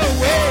get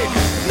away.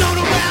 Known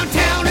around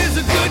town is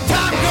a good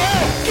time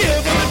girl.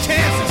 Give her a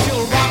chance and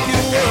she'll rock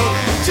your world.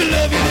 She'll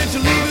love you, then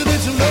she'll leave you, then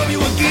she'll love you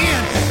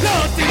again.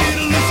 Lusty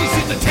little Lucy,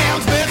 she's the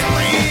town's best friend.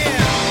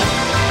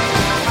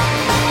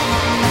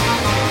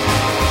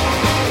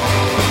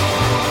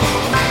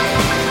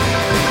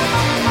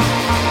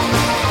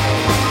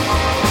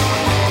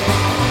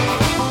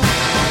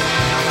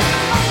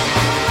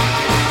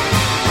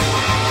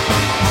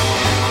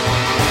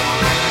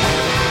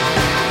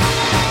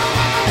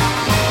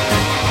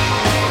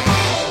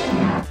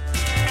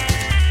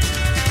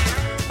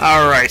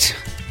 All right.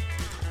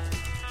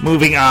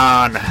 Moving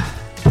on.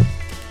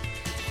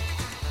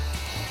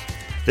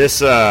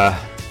 This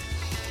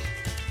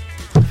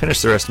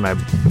finished the rest of my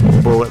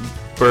bullet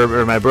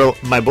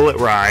my bullet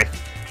rye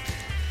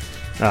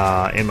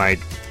in my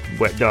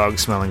wet dog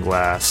smelling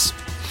glass.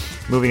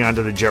 Moving on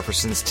to the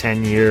Jefferson's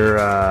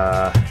 10-year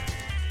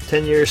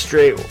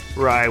straight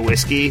rye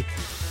whiskey.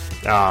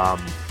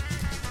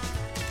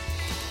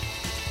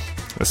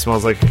 It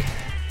smells like a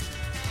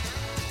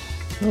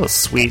little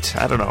sweet.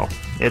 I don't know.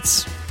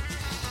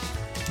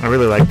 I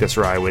really like this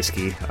rye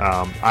whiskey.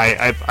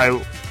 I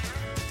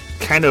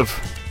kind of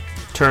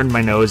turned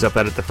my nose up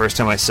at it the first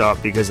time I saw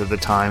it because at the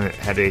time it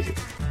had a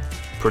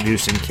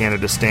produced in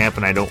Canada stamp,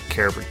 and I don't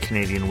care for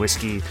Canadian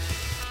whiskey.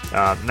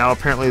 Now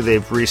apparently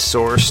they've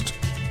resourced.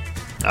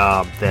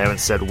 They haven't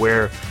said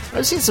where.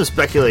 I've seen some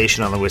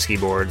speculation on the whiskey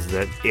boards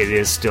that it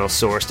is still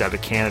sourced out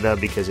of Canada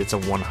because it's a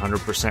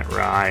 100%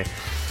 rye,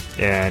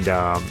 and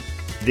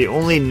the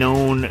only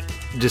known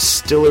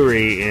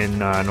distillery in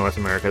North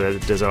America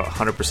that does a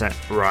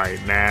 100% rye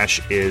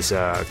mash is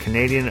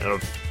Canadian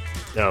of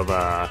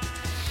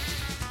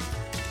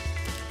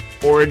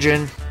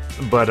origin,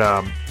 but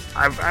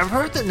I've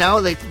heard that now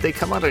they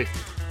come out of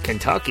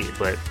Kentucky,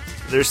 but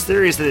there's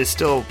theories that it's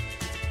still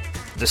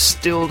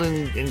distilled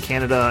in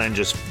Canada and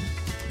just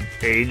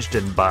aged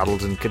and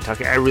bottled in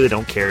Kentucky. I really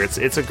don't care.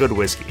 It's a good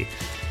whiskey.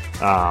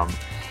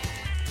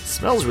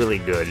 Smells really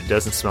good. It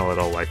doesn't smell at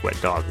all like wet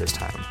dog this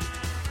time.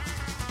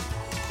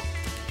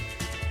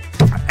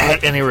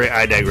 At any rate,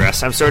 I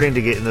digress. I'm starting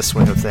to get in the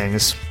swing of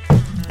things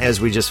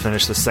as we just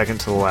finished the second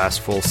to the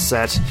last full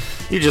set.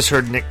 You just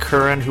heard Nick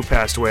Curran, who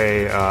passed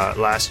away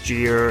last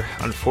year,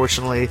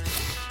 unfortunately.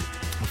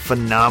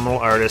 Phenomenal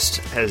artist,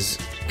 has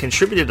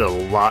contributed a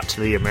lot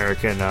to the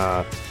American,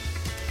 I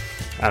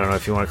don't know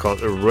if you want to call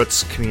it the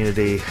roots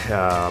community.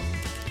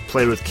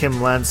 Played with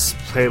Kim Lentz,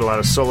 played a lot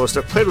of solo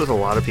stuff, played with a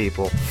lot of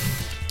people.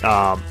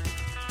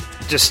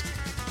 Just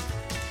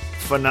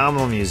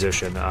phenomenal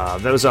musician.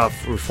 That was off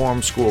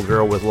Reform School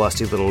Girl with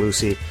Lusty Little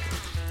Lucy.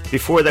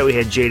 Before that, we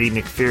had J.D.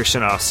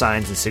 McPherson off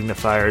Signs and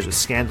Signifiers with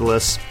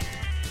Scandalous.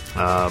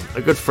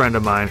 A good friend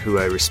of mine who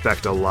I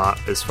respect a lot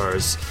as far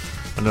as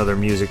another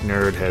music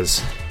nerd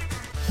has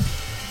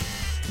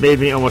made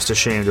me almost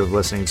ashamed of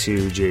listening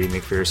to J.D.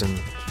 McPherson.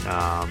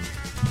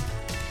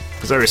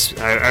 Because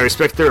I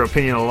respect their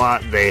opinion a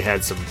lot. They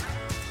had some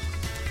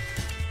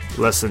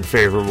less than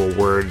favorable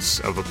words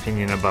of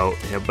opinion about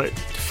him, but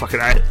fuck it,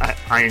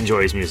 I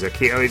enjoy his music.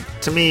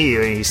 To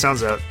me, he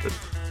sounds the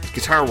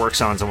guitar work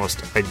sounds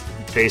almost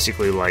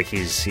basically like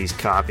he's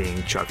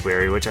copying Chuck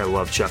Berry, which I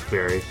love Chuck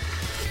Berry.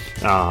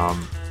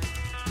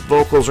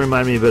 Vocals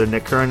remind me a bit of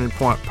Nick Curran in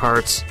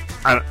parts.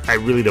 I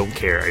really don't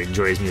care. I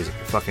enjoy his music.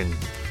 It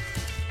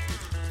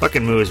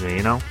fucking moves me,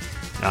 you know.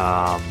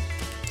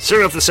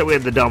 Starting off the set, we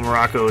had the Del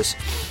Moroccos,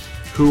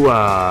 who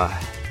are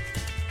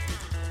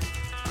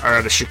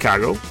out of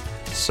Chicago,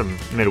 some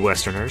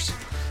Midwesterners.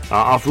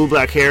 Off Blue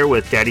Black Hair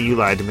with Daddy You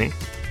Lied to Me.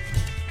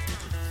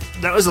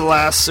 That was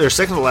the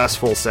second to last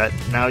full set.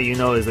 Now you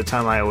know is the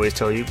time I always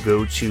tell you,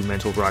 go to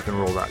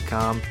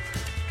mentalrockandroll.com.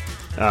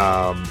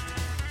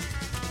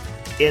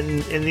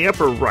 In the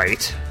upper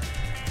right,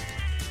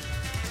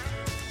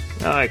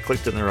 I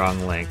clicked in the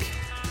wrong link.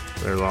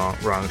 The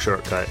wrong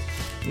shortcut.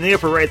 In the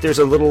upper right, there's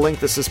a little link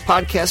that says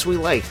Podcasts We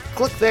Like.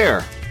 Click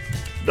there.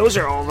 Those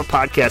are all the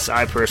podcasts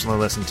I personally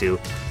listen to,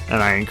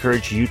 and I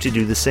encourage you to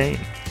do the same.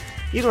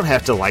 You don't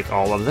have to like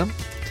all of them.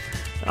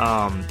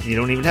 You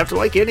don't even have to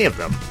like any of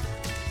them.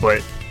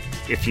 But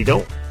if you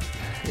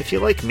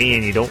like me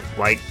and you don't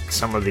like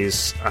some of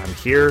these on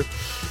here,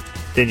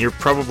 then you're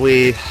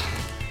probably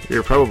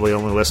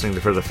only listening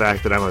for the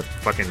fact that I'm a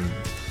fucking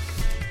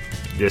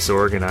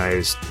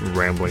disorganized,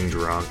 rambling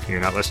drunk. You're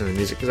not listening to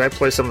music because I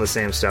play some of the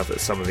same stuff that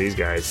some of these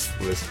guys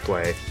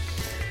play.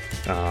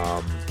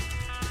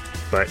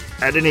 But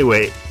at any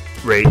rate,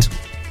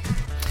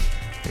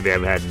 maybe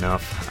I've had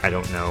enough. I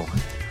don't know.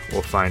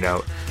 We'll find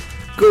out.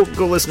 Go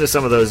listen to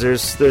some of those.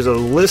 There's a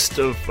list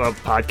of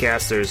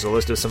podcasts. There's a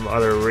list of some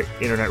other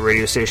internet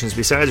radio stations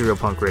besides Real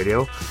Punk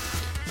Radio.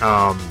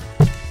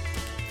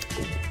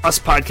 Us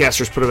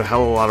podcasters put a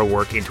hell of a lot of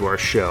work into our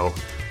show.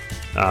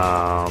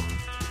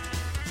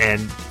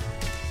 And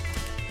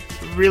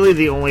really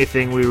the only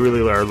thing we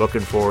really are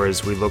looking for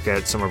is we look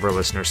at some of our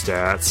listener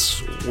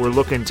stats. We're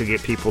looking to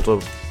get people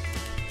to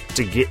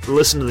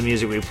listen to the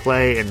music we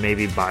play and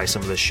maybe buy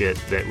some of the shit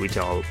that we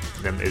tell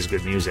them is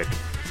good music.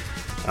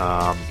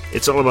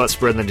 It's all about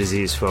spreading the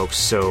disease, folks.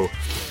 So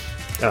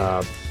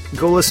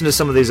go listen to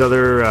some of these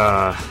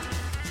other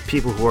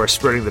people who are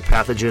spreading the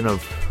pathogen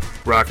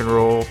of rock and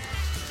roll,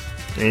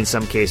 and in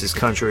some cases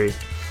country.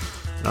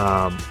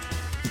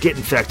 Get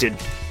infected,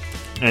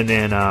 and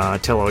then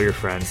tell all your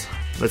friends.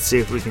 Let's see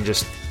if we can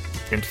just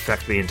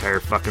infect the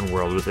entire fucking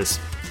world with this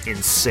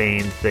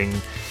insane thing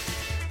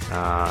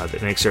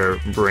that makes our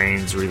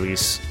brains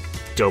release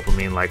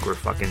dopamine like we're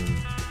fucking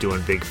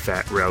doing big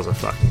fat rails of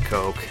fucking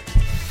coke.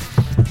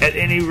 At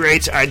any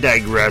rate, I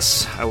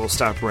digress. I will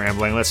stop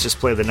rambling. Let's just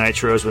play the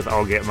Nitros with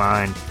I'll Get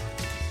Mine.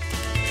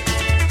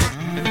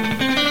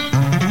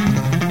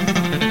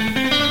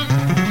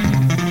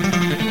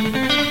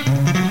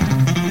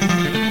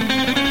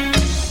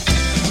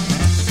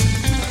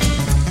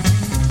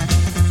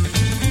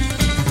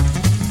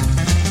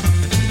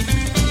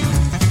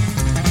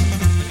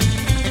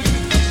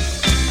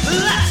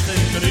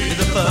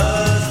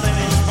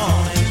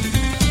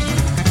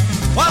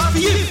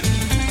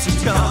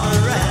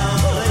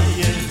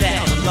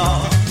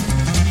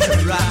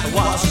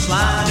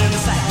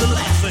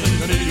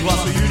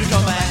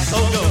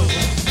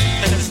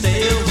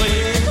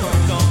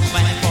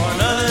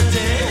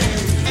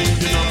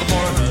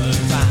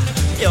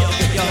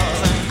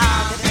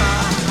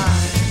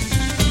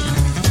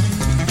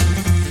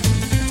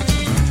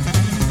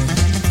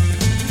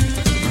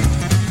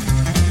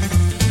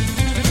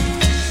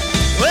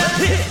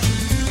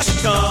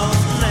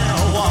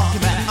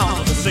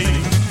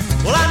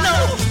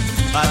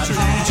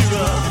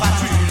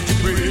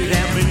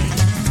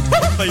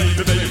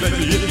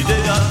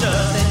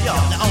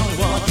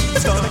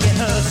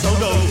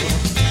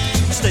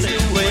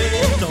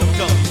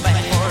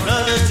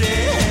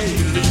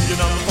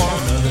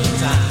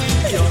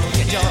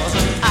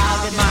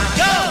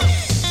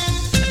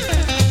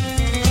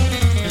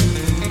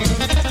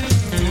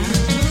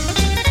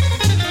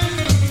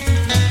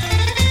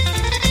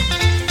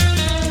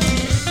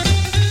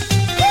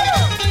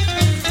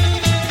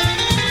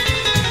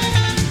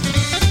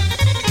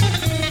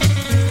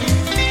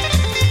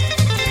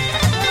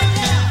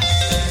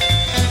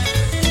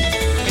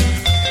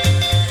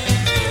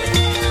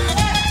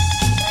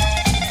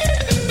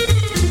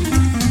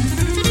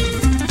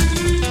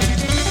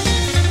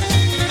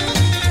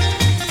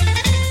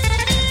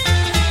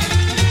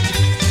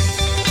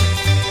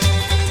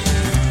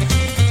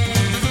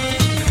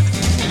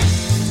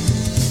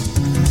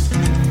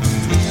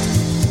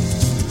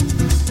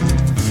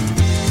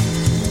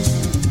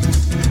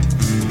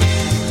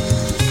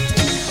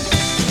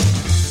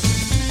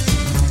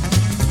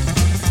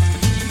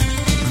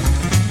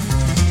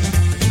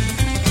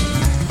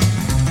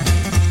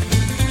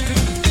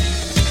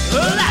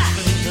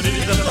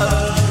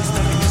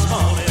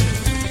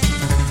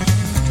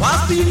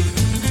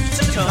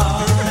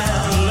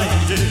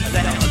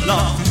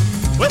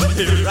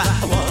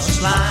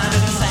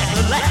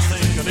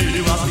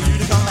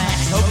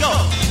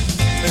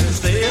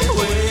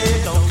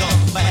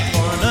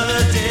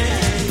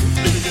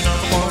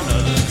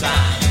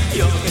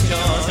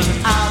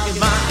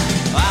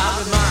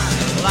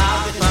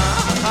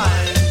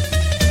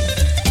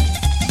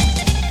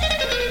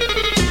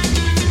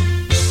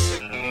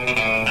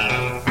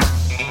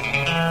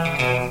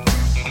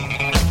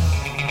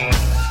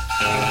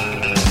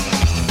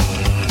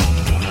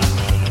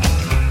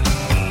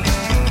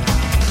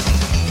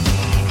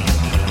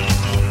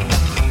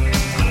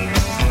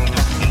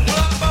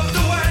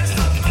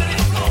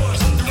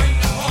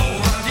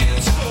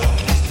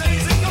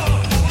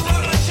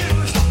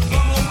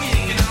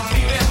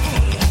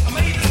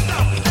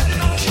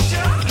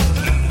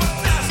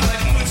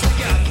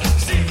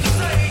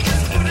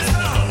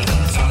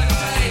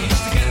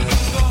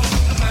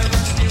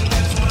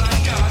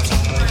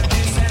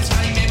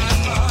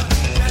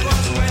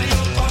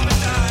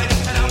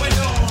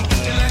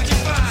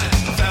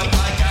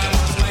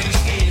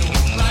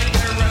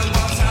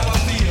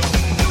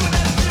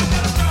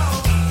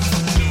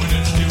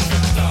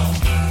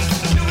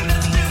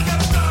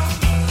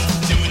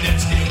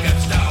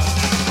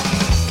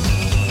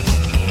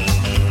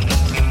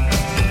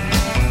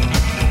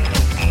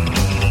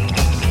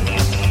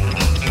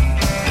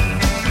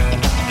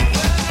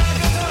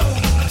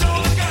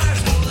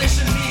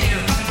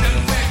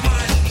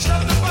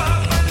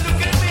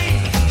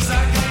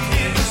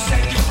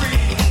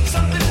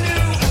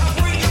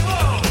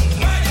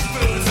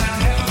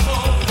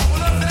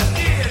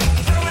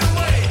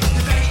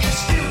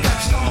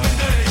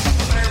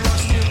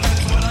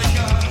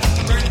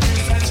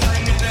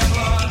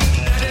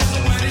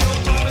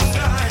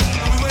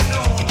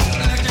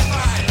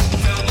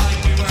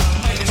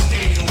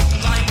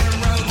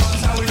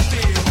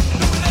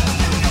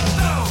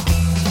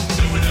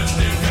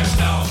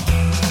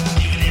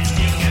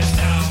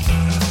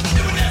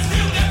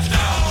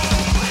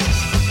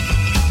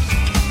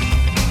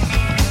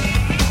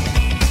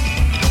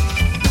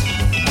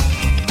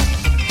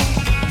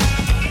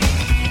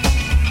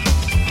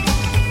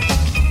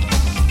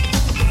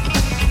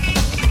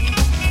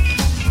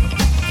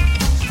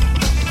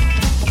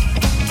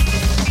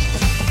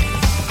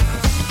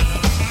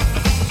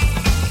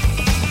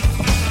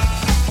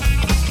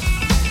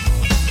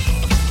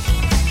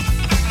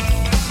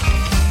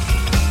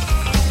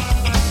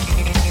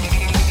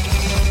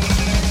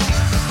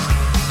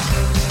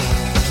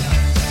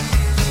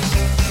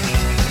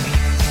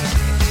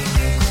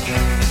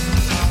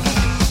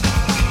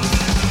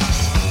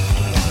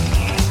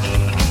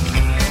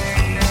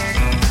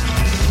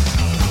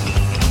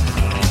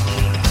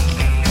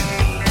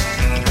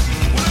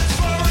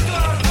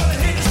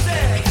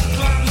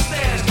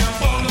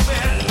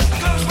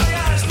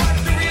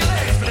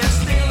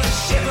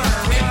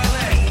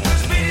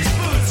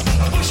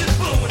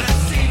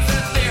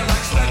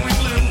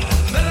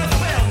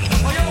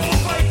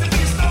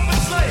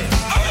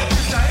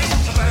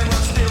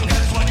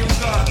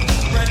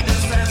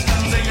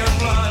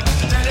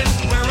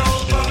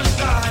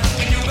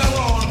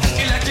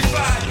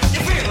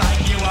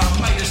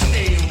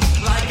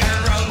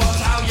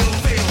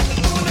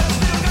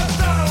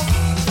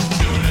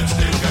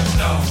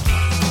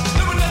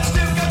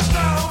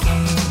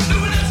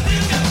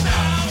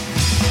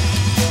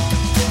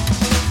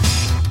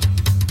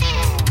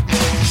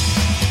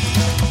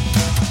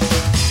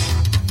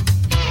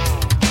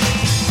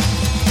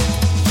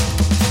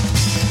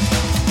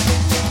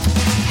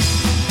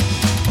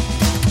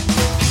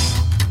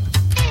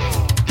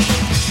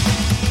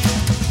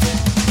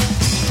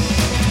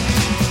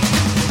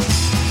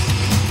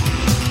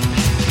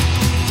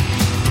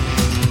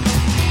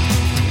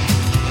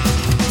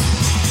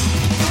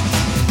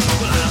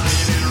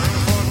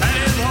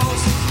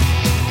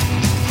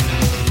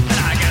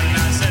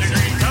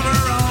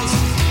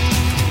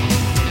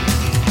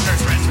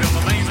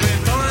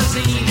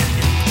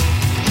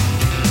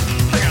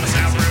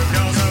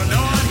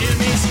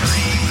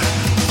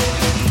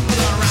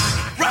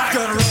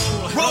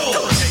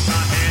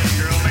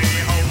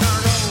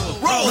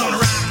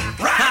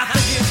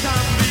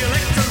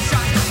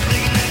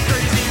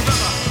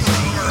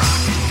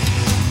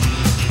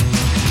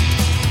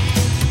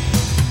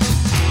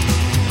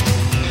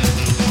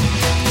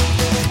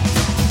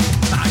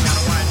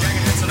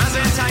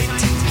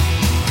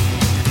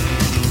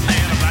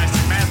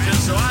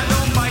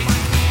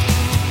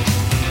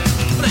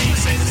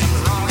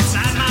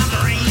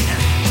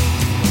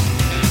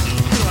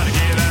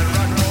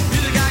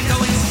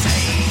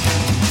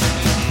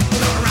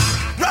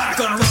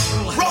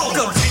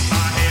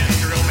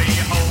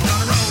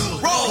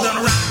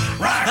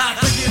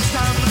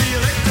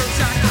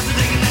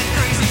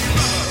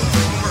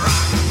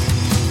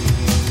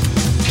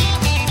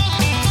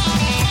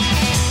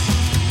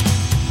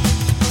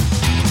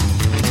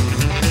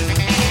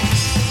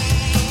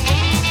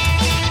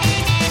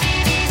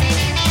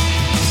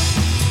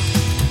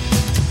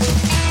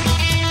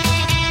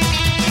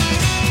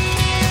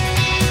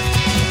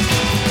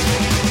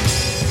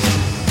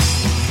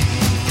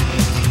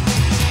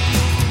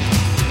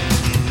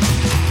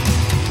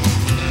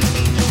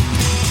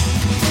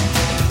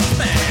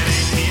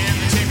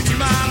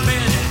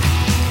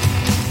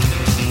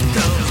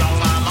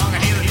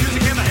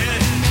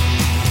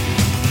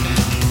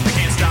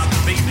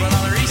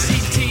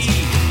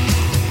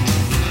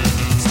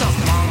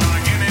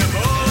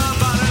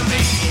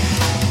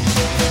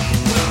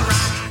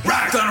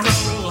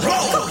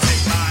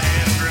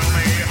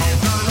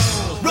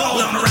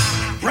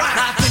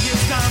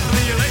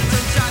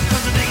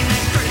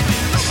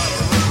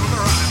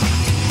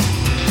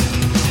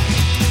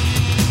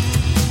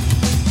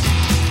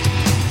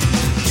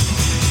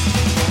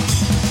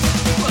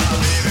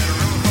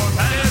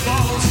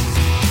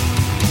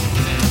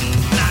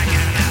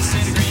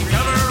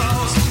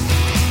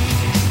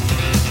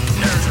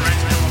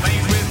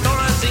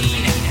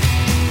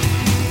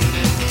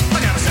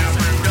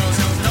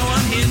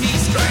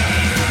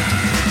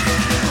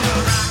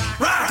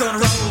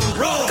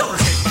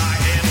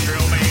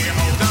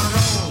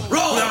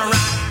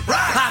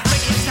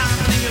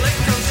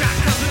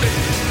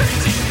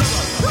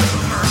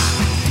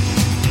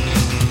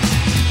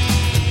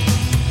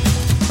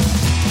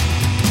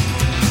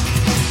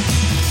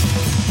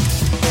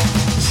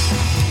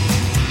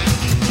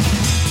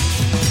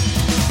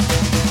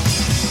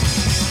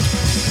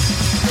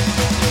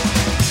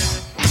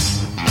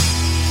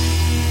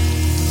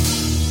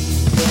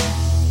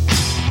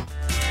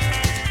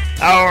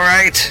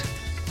 Alright.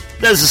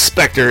 That's the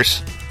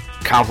Spectres.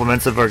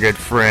 Compliments of our good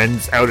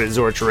friends out at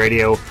Zorch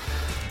Radio.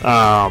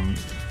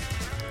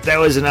 That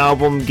was an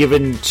album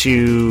given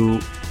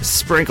to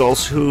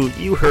Sprinkles, who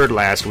you heard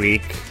last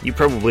week. You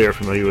probably are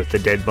familiar with the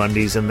Dead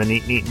Bundys and the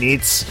Neat Neat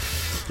Neats.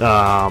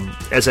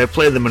 As I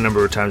played them a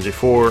number of times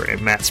before,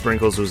 and Matt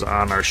Sprinkles was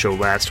on our show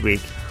last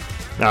week.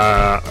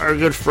 Our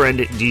good friend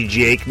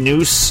DJ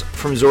Noose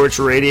from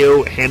Zorch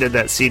Radio handed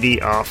that CD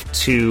off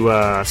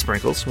to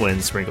Sprinkles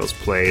when Sprinkles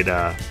played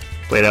out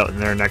in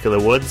their neck of the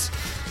woods.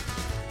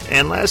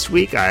 And last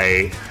week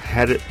I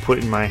had it put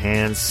in my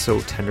hands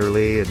so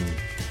tenderly, and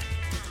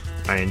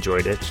I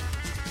enjoyed it.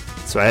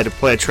 So I had to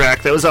play a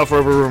track that was off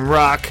Rubber Room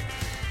Rock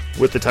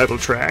with the title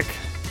track.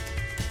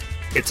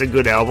 It's a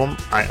good album.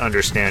 I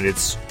understand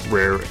it's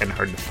rare and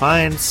hard to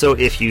find, so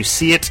if you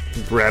see it,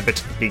 grab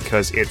it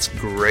because it's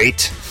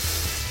great.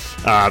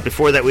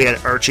 Before that, we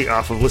had Archie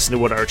off of Listen to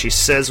What Archie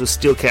Says with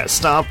Steel Cat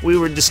Stomp. We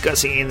were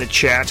discussing in the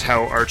chat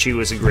how Archie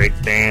was a great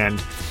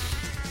band,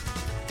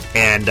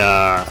 and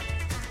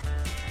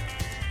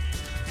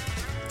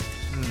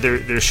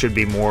there should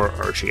be more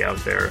Archie out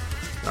there.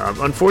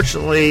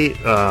 Unfortunately,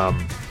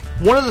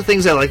 one of the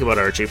things I like about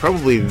Archie,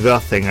 probably the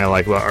thing I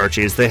like about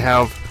Archie, is they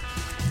have,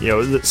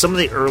 some of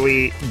the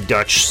early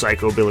Dutch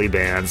psychobilly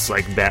bands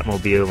like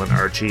Batmobile and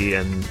Archie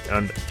and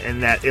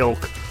that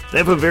ilk. They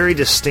have a very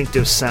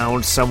distinctive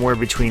sound somewhere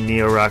between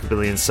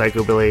neo-rockabilly and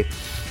psychobilly.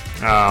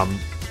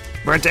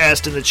 Brent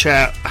asked in the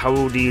chat,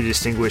 how do you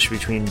distinguish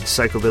between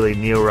psychobilly,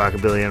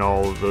 neo-rockabilly, and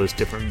all of those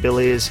different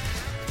billies?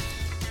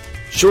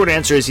 Short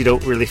answer is you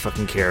don't really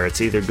fucking care.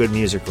 It's either good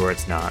music or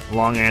it's not.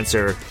 Long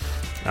answer,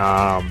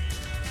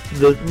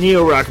 the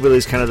neo-rockabilly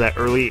is kind of that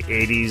early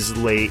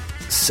 80s, late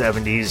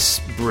 70s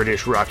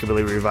British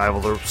rockabilly revival.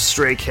 The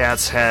Stray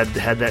Cats had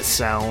that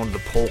sound, the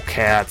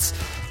Polecats,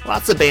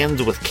 lots of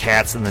bands with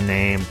cats in the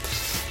name.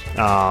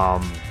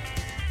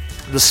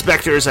 The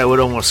Spectres I would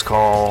almost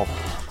call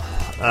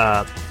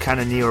kind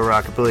of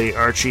neo-rockabilly.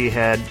 Archie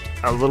had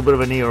a little bit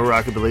of a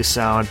neo-rockabilly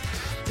sound.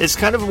 It's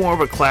kind of more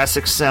of a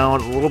classic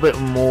sound, a little bit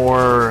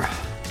more,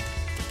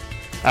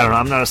 I don't know,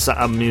 I'm not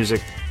a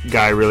music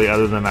guy really,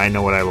 other than I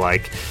know what I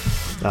like.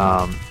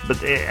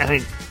 But I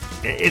think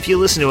if you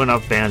listen to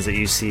enough bands that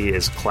you see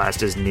as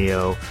classed as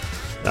neo,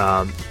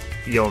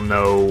 you'll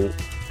know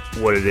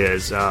what it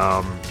is.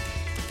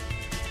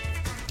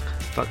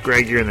 Fuck,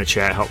 Greg, you're in the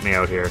chat, help me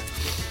out here.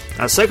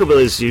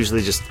 Psychobilly is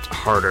usually just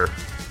harder,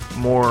 a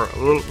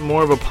little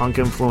more of a punk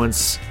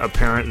influence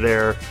apparent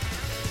there.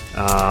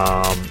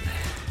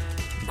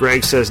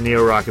 Greg says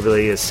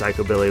neo-rockabilly is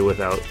psychobilly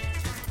without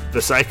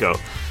the psycho,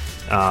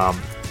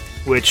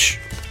 which,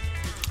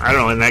 I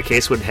don't know, in that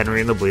case, would Henry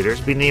and the Bleeders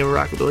be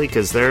neo-rockabilly?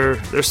 Because they're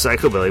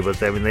psychobilly, but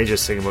they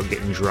just sing about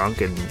getting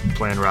drunk and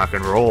playing rock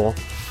and roll,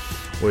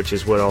 which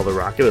is what all the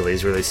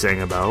rockabillys really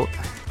sing about.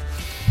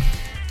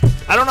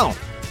 I don't know.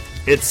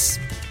 It's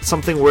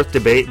something worth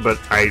debate, but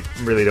I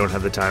really don't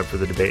have the time for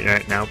the debate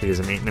right now because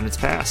I'm 8 minutes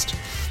past.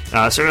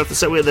 Starting off the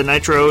set, we had the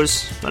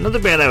Nitros, another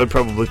band I would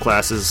probably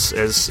class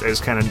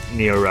as kind of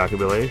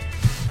neo-rockabilly,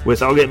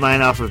 with I'll Get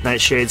Mine Off of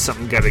Nightshade,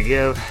 Something Gotta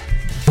Give.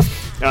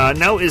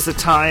 Now is the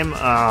time,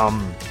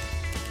 on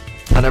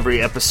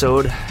every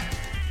episode,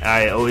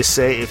 I always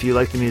say, if you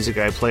like the music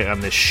I play on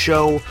this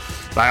show,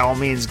 by all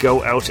means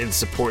go out and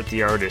support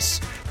the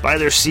artists. Buy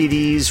their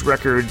CDs,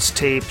 records,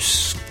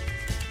 tapes,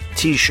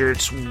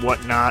 t-shirts,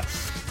 whatnot.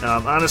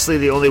 Honestly,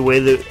 the only way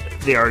that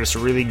the artists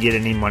really get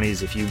any money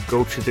is if you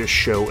go to their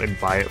show and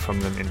buy it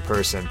from them in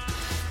person.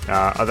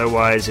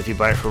 Otherwise, if you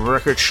buy it from a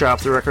record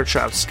shop, the record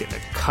shop's getting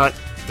a cut.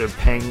 They're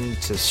paying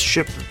to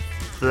ship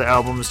the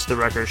albums to the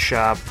record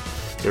shop.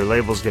 Their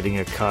label's getting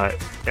a cut.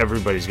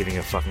 Everybody's getting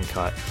a fucking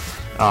cut.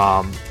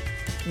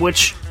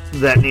 Which,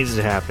 that needs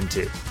to happen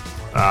too.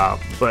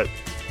 But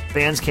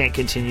bands can't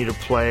continue to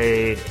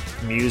play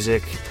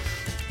music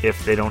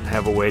if they don't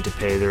have a way to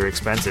pay their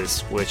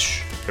expenses,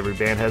 which every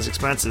band has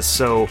expenses.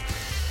 So,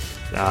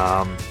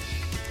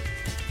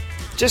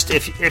 just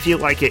if you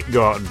like it,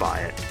 go out and buy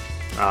it.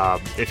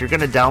 If you're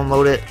going to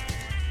download it,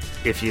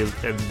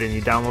 then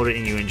you download it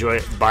and you enjoy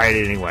it, buy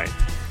it anyway.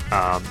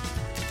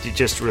 You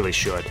just really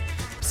should.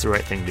 It's the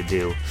right thing to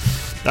do.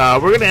 We're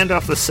going to end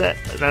off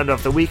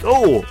the week.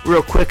 Oh,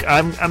 real quick,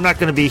 I'm not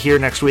going to be here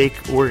next week.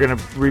 We're going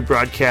to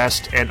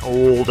rebroadcast an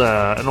old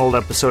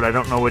episode. I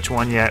don't know which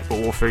one yet, but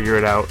we'll figure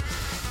it out.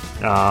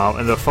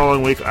 And the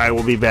following week, I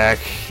will be back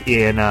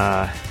in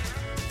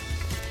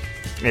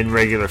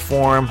regular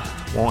form.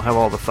 Won't have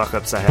all the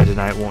fuck-ups I had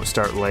tonight. Won't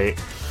start late.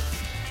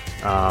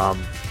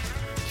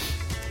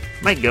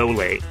 Might go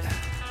late.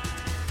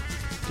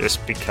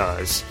 Just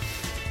because.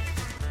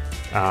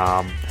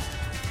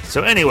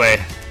 So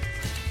anyway,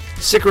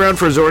 stick around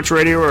for Zorch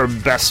Radio, our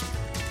best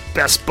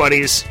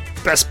buddies,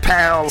 best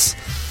pals.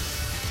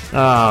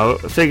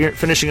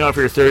 Finishing off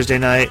your Thursday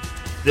night.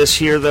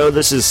 This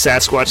is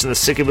Sasquatch and the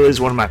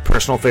Sickabillies, one of my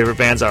personal favorite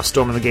bands off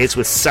Storming the Gates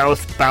with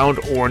Southbound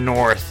or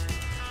North.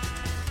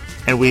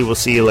 And we will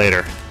see you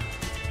later.